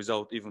structures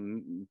without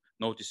even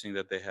noticing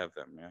that they have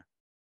them. Yeah.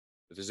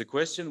 It is a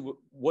question,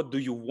 what do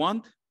you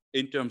want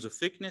in terms of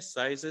thickness,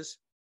 sizes?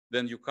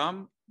 Then you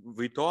come,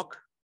 we talk,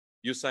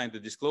 you sign the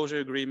disclosure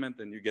agreement,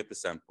 and you get the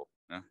sample.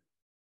 Yeah?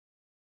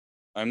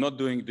 I'm not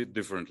doing it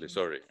differently,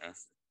 sorry. Yeah?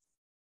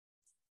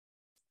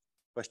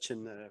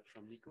 Question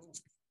from Nico.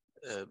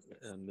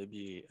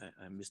 Maybe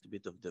I missed a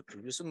bit of the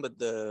previous one, but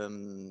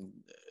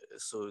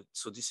so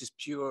this is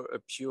a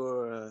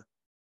pure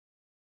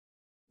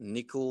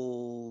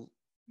nickel.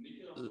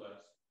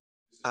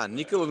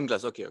 Nickel and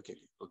glass. Okay.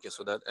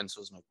 So that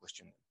answers my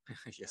question.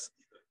 Yes.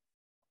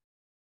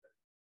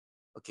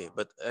 Okay,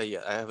 but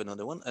yeah, I have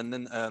another one, and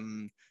then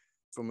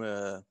from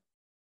a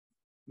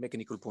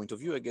mechanical point of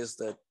view, I guess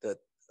that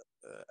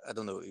I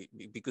don't know,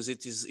 because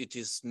it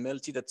is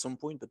melted at some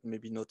point, but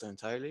maybe not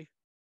entirely.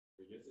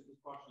 Yes, it is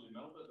partially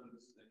melted, and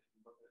this is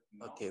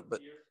okay,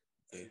 but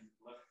okay.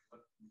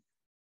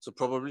 So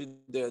probably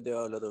there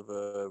are a lot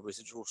of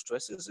residual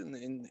stresses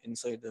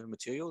inside the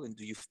material, and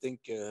do you think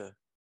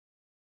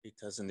it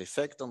has an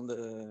effect on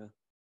the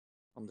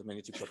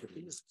magnetic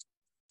properties?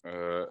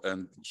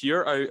 And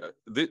here,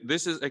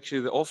 this is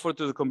actually the offer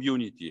to the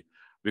community,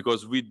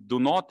 because we do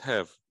not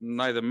have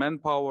neither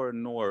manpower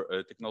nor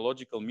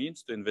technological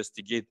means to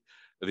investigate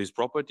these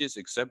properties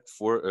except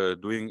for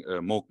doing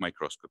MOC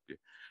microscopy.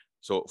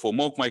 So for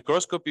MOC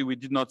microscopy, we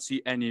did not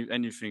see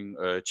anything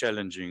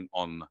challenging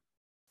on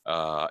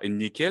in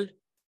nickel,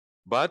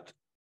 but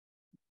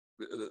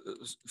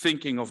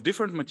thinking of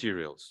different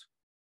materials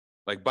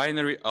like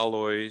binary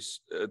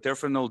alloys,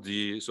 terphenol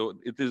D. So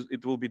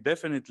it will be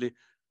definitely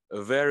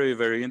very,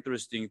 very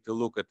interesting to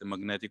look at the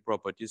magnetic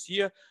properties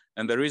here.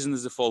 And the reason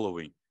is the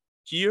following.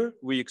 Here,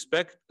 we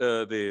expect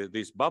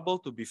this bubble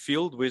to be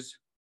filled with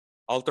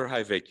ultra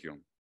high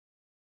vacuum.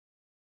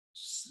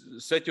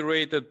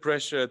 Saturated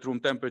pressure at room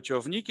temperature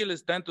of nickel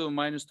is 10 to the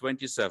minus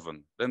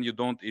 27. Then you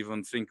don't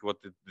even think what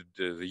the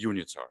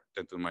units are,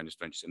 10 to the minus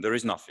 27. There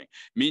is nothing,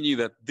 meaning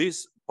that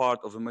this part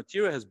of the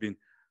material has been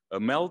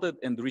melted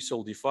and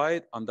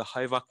resolidified under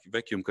high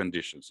vacuum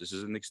conditions. This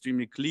is an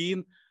extremely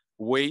clean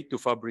way to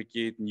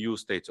fabricate new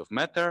states of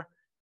matter,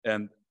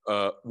 and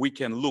we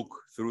can look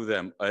through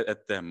them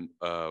at them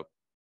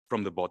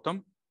from the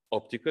bottom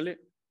optically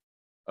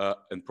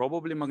and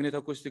probably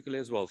magnetoacoustically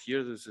as well.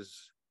 Here, this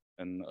is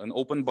an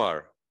open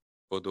bar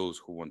for those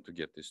who want to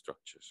get these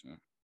structures. Yeah.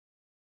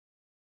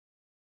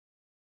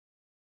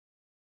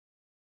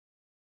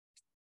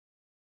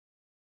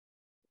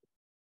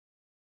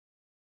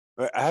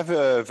 I have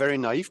a very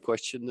naive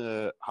question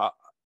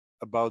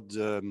about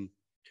the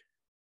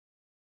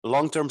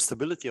long-term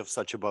stability of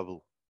such a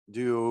bubble.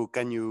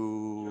 Can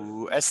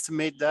you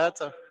estimate that?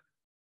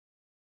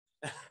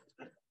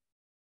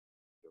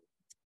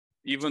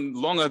 Even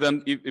longer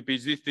than it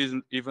exists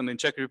even in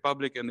Czech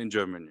Republic and in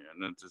Germany.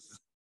 And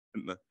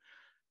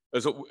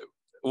so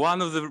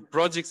one of the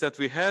projects that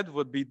we had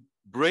would be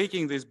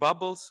breaking these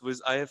bubbles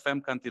with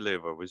IFM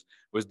cantilever, with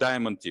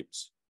diamond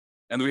tips.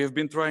 And we have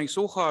been trying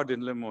so hard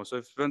in Le Mans. So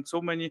I've spent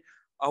so many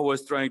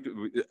hours trying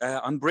to,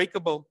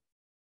 unbreakable,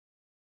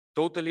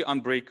 totally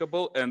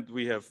unbreakable. And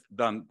we have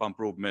done pump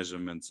probe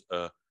measurements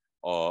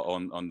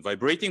on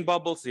vibrating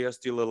bubbles. They are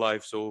still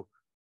alive. So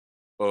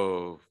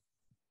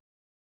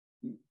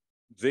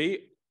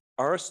they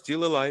are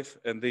still alive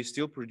and they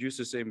still produce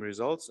the same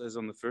results as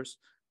on the first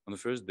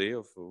day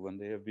of when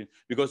they have been,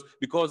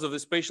 because of the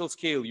spatial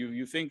scale.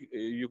 You think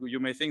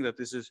you may think that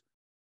this is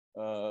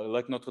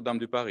like Notre Dame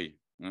de Paris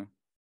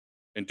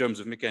in terms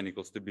of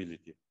mechanical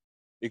stability.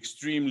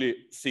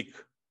 Extremely thick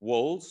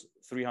walls,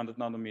 300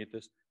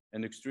 nanometers,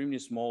 and extremely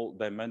small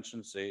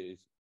dimensions, say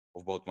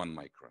of about 1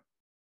 micron.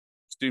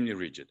 Extremely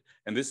rigid.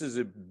 And this is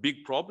a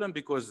big problem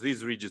because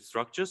these rigid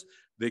structures,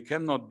 they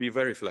cannot be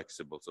very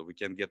flexible. So we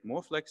can get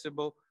more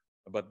flexible,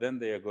 but then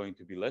they are going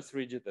to be less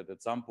rigid. And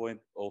at some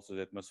point, also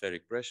the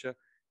atmospheric pressure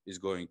is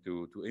going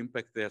to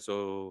impact there.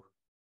 So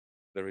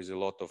there is a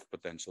lot of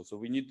potential. So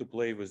we need to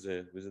play with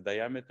the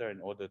diameter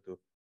in order to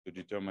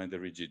determine the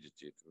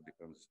rigidity. It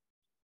becomes.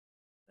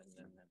 And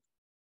then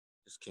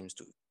this came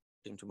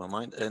to my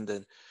mind. And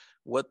then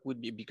what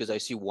would be, because I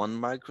see 1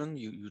 micron,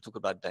 you talk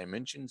about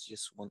dimensions,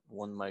 yes,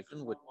 one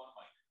micron. What?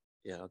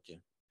 Yeah,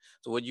 okay.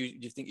 So what do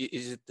you think,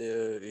 is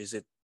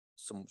it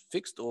some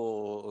fixed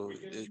or? By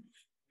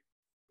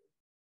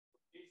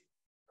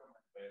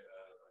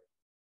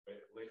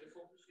laser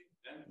focusing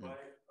and by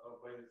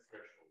the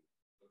threshold.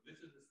 So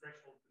this is the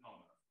threshold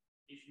phenomenon.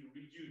 If you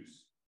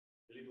reduce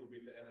a little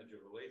bit the energy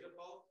of a laser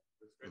pulse,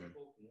 the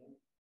threshold moves,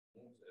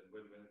 and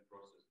when it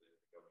crosses the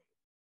junction.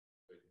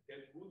 So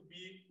it would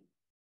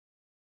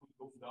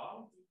go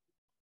down.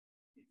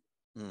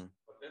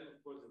 But then, of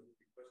course, there would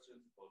be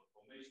questions about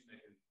formation.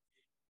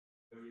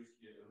 There is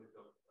here a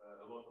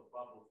lot of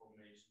bubble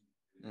formation.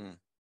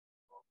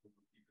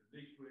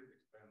 Liquid,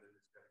 expanded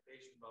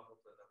excitation bubbles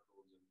that are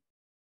frozen.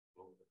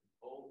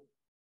 All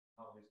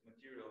now this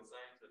material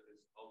science that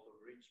is ultra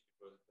rich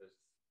because it has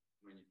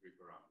many free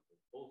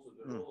parameters. Also,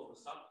 the role of a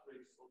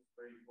substrate is also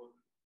very important.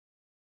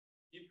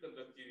 Heat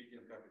conductivity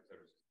and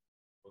capacitance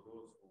for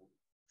those who,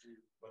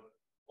 but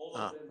all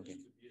of them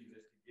need to be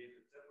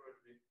investigated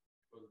separately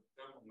because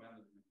thermal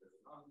management at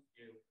a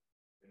nanoscale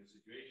in a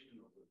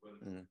situation of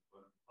when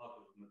part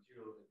of the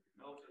material has been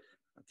melted.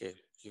 Okay,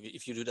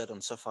 if you do that on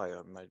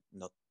sapphire, it might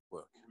not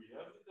work. We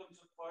have it on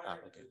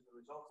sapphire. Okay. The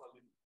results are a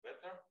little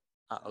better.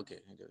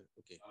 Okay.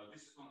 Okay.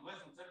 This is on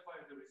less on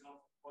sapphire. The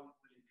results are quantum.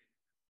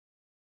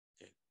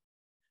 Okay.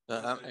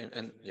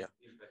 And yeah.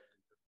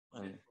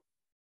 I'm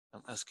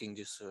asking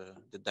this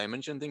the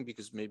dimension thing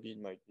because maybe it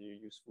might be a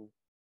useful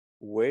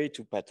way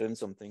to pattern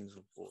some things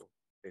for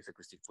phase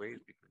acoustic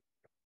waves.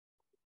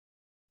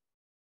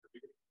 The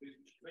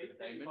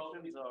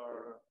dimensions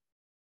are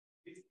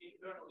this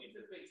internal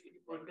interface is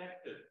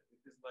protected.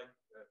 It is like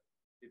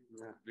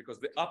because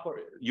the upper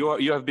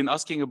you have been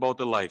asking about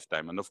the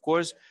lifetime, and of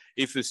course,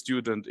 if the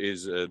student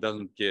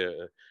doesn't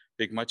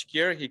take much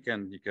care, he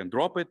can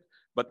drop it.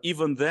 But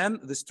even then,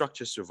 the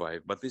structure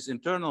survive. But this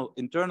internal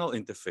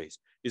interface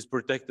is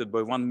protected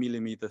by 1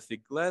 millimeter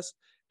thick glass.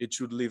 It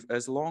should live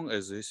as long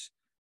as this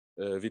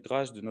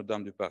vitrage de Notre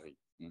Dame de Paris,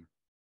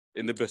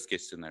 in the best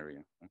case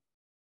scenario.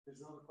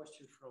 There's another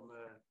question from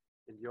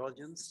in the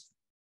audience.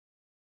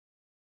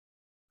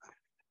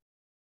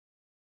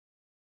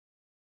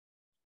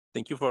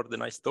 Thank you for the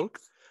nice talk.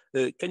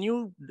 Can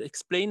you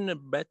explain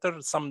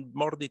better some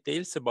more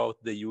details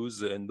about the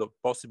use and the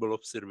possible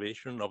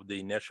observation of the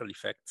inertial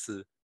effects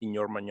in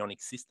your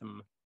magnonic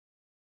system?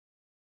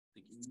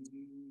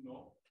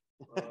 No.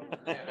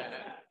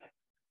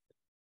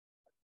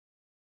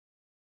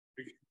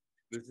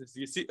 This is,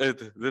 you see,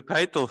 the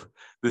title.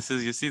 This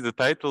is, you see, the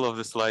title of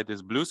the slide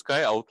is Blue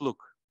Sky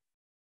Outlook.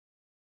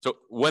 So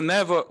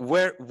whenever,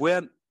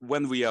 when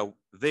we are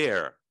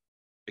there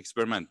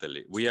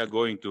experimentally, we are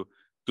going to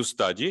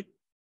study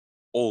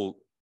all,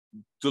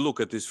 to look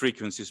at this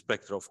frequency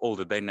spectra of all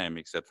the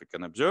dynamics that we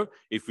can observe.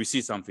 If we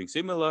see something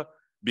similar,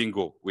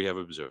 bingo, we have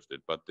observed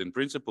it. But in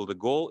principle, the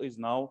goal is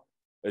now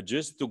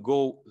just to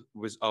go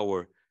with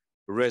our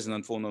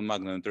resonant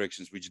phonon-magnon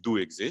interactions, which do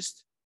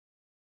exist.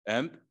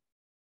 And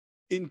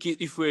in case,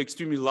 if we're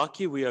extremely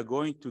lucky, we are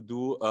going to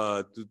do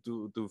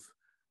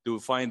to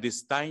find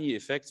these tiny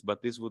effects,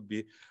 but this would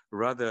be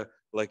rather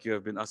like you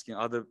have been asking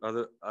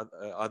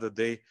other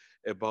day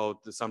about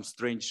some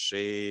strange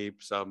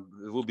shape.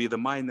 It will be the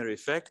minor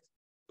effect.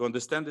 To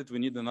understand it, we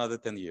need another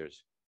 10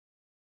 years.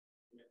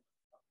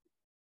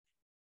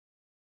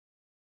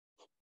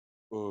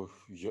 Oh,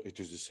 yeah, it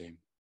is the same.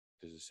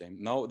 It is the same.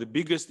 Now, the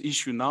biggest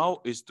issue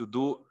now is to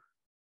do.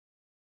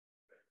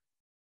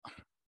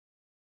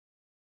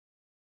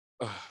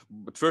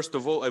 But first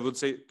of all, I would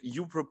say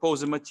you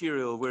propose a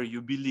material where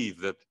you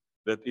believe that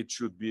it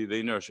should be, the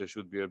inertia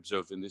should be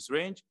observed in this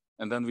range,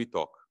 and then we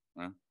talk.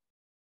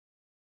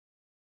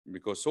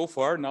 Because so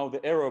far now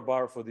the error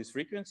bar for this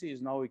frequency is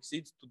now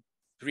exceeds to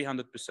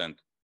 300%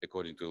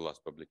 according to the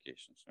last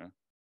publications.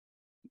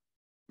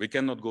 We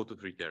cannot go to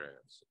 3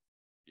 terahertz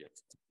yet.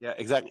 Yeah,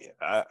 exactly.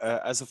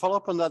 As a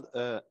follow-up on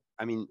that,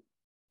 I mean,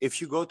 if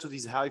you go to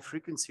these high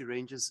frequency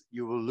ranges,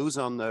 you will lose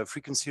on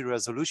frequency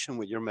resolution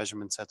with your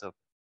measurement setup.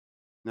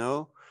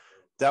 No,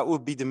 that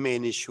would be the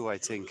main issue, I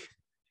think.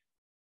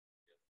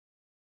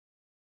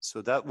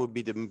 So that would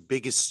be the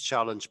biggest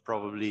challenge,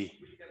 probably.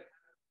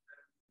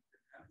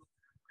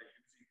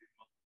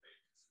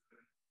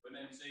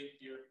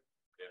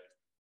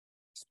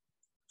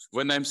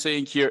 When I'm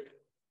saying here,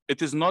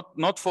 it is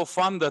not for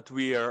fun that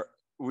we are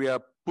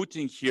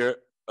putting here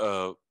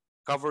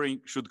covering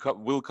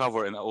will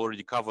cover, and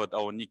already covered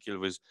our nickel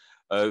with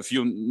a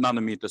few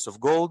nanometers of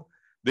gold.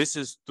 This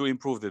is to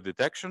improve the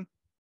detection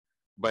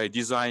by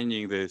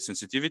designing the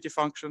sensitivity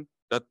function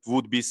that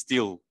would be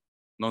still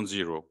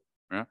non-zero,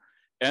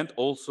 and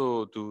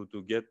also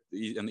to get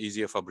an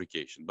easier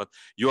fabrication. But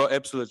you are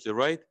absolutely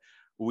right.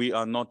 We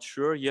are not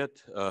sure yet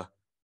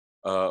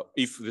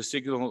if the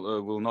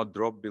signal will not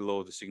drop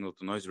below the signal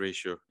to noise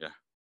ratio. Yeah,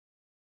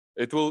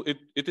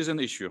 it is an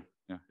issue,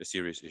 a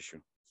serious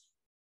issue.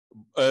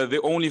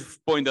 The only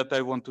point that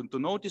I want to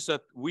notice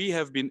that we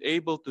have been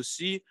able to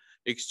see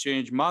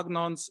exchange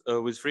magnons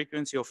with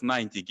frequency of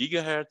 90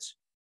 gigahertz.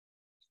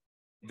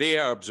 They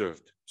are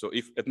observed. So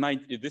if at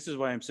 90, this is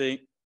why I'm saying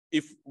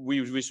if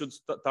we should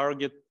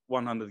target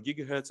 100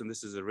 gigahertz, and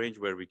this is a range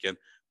where we can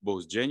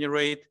both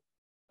generate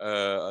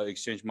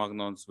exchange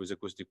magnons with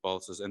acoustic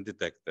pulses and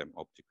detect them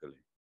optically.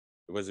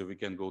 Whether we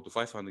can go to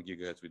 500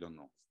 gigahertz, we don't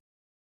know.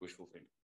 Wishful thinking.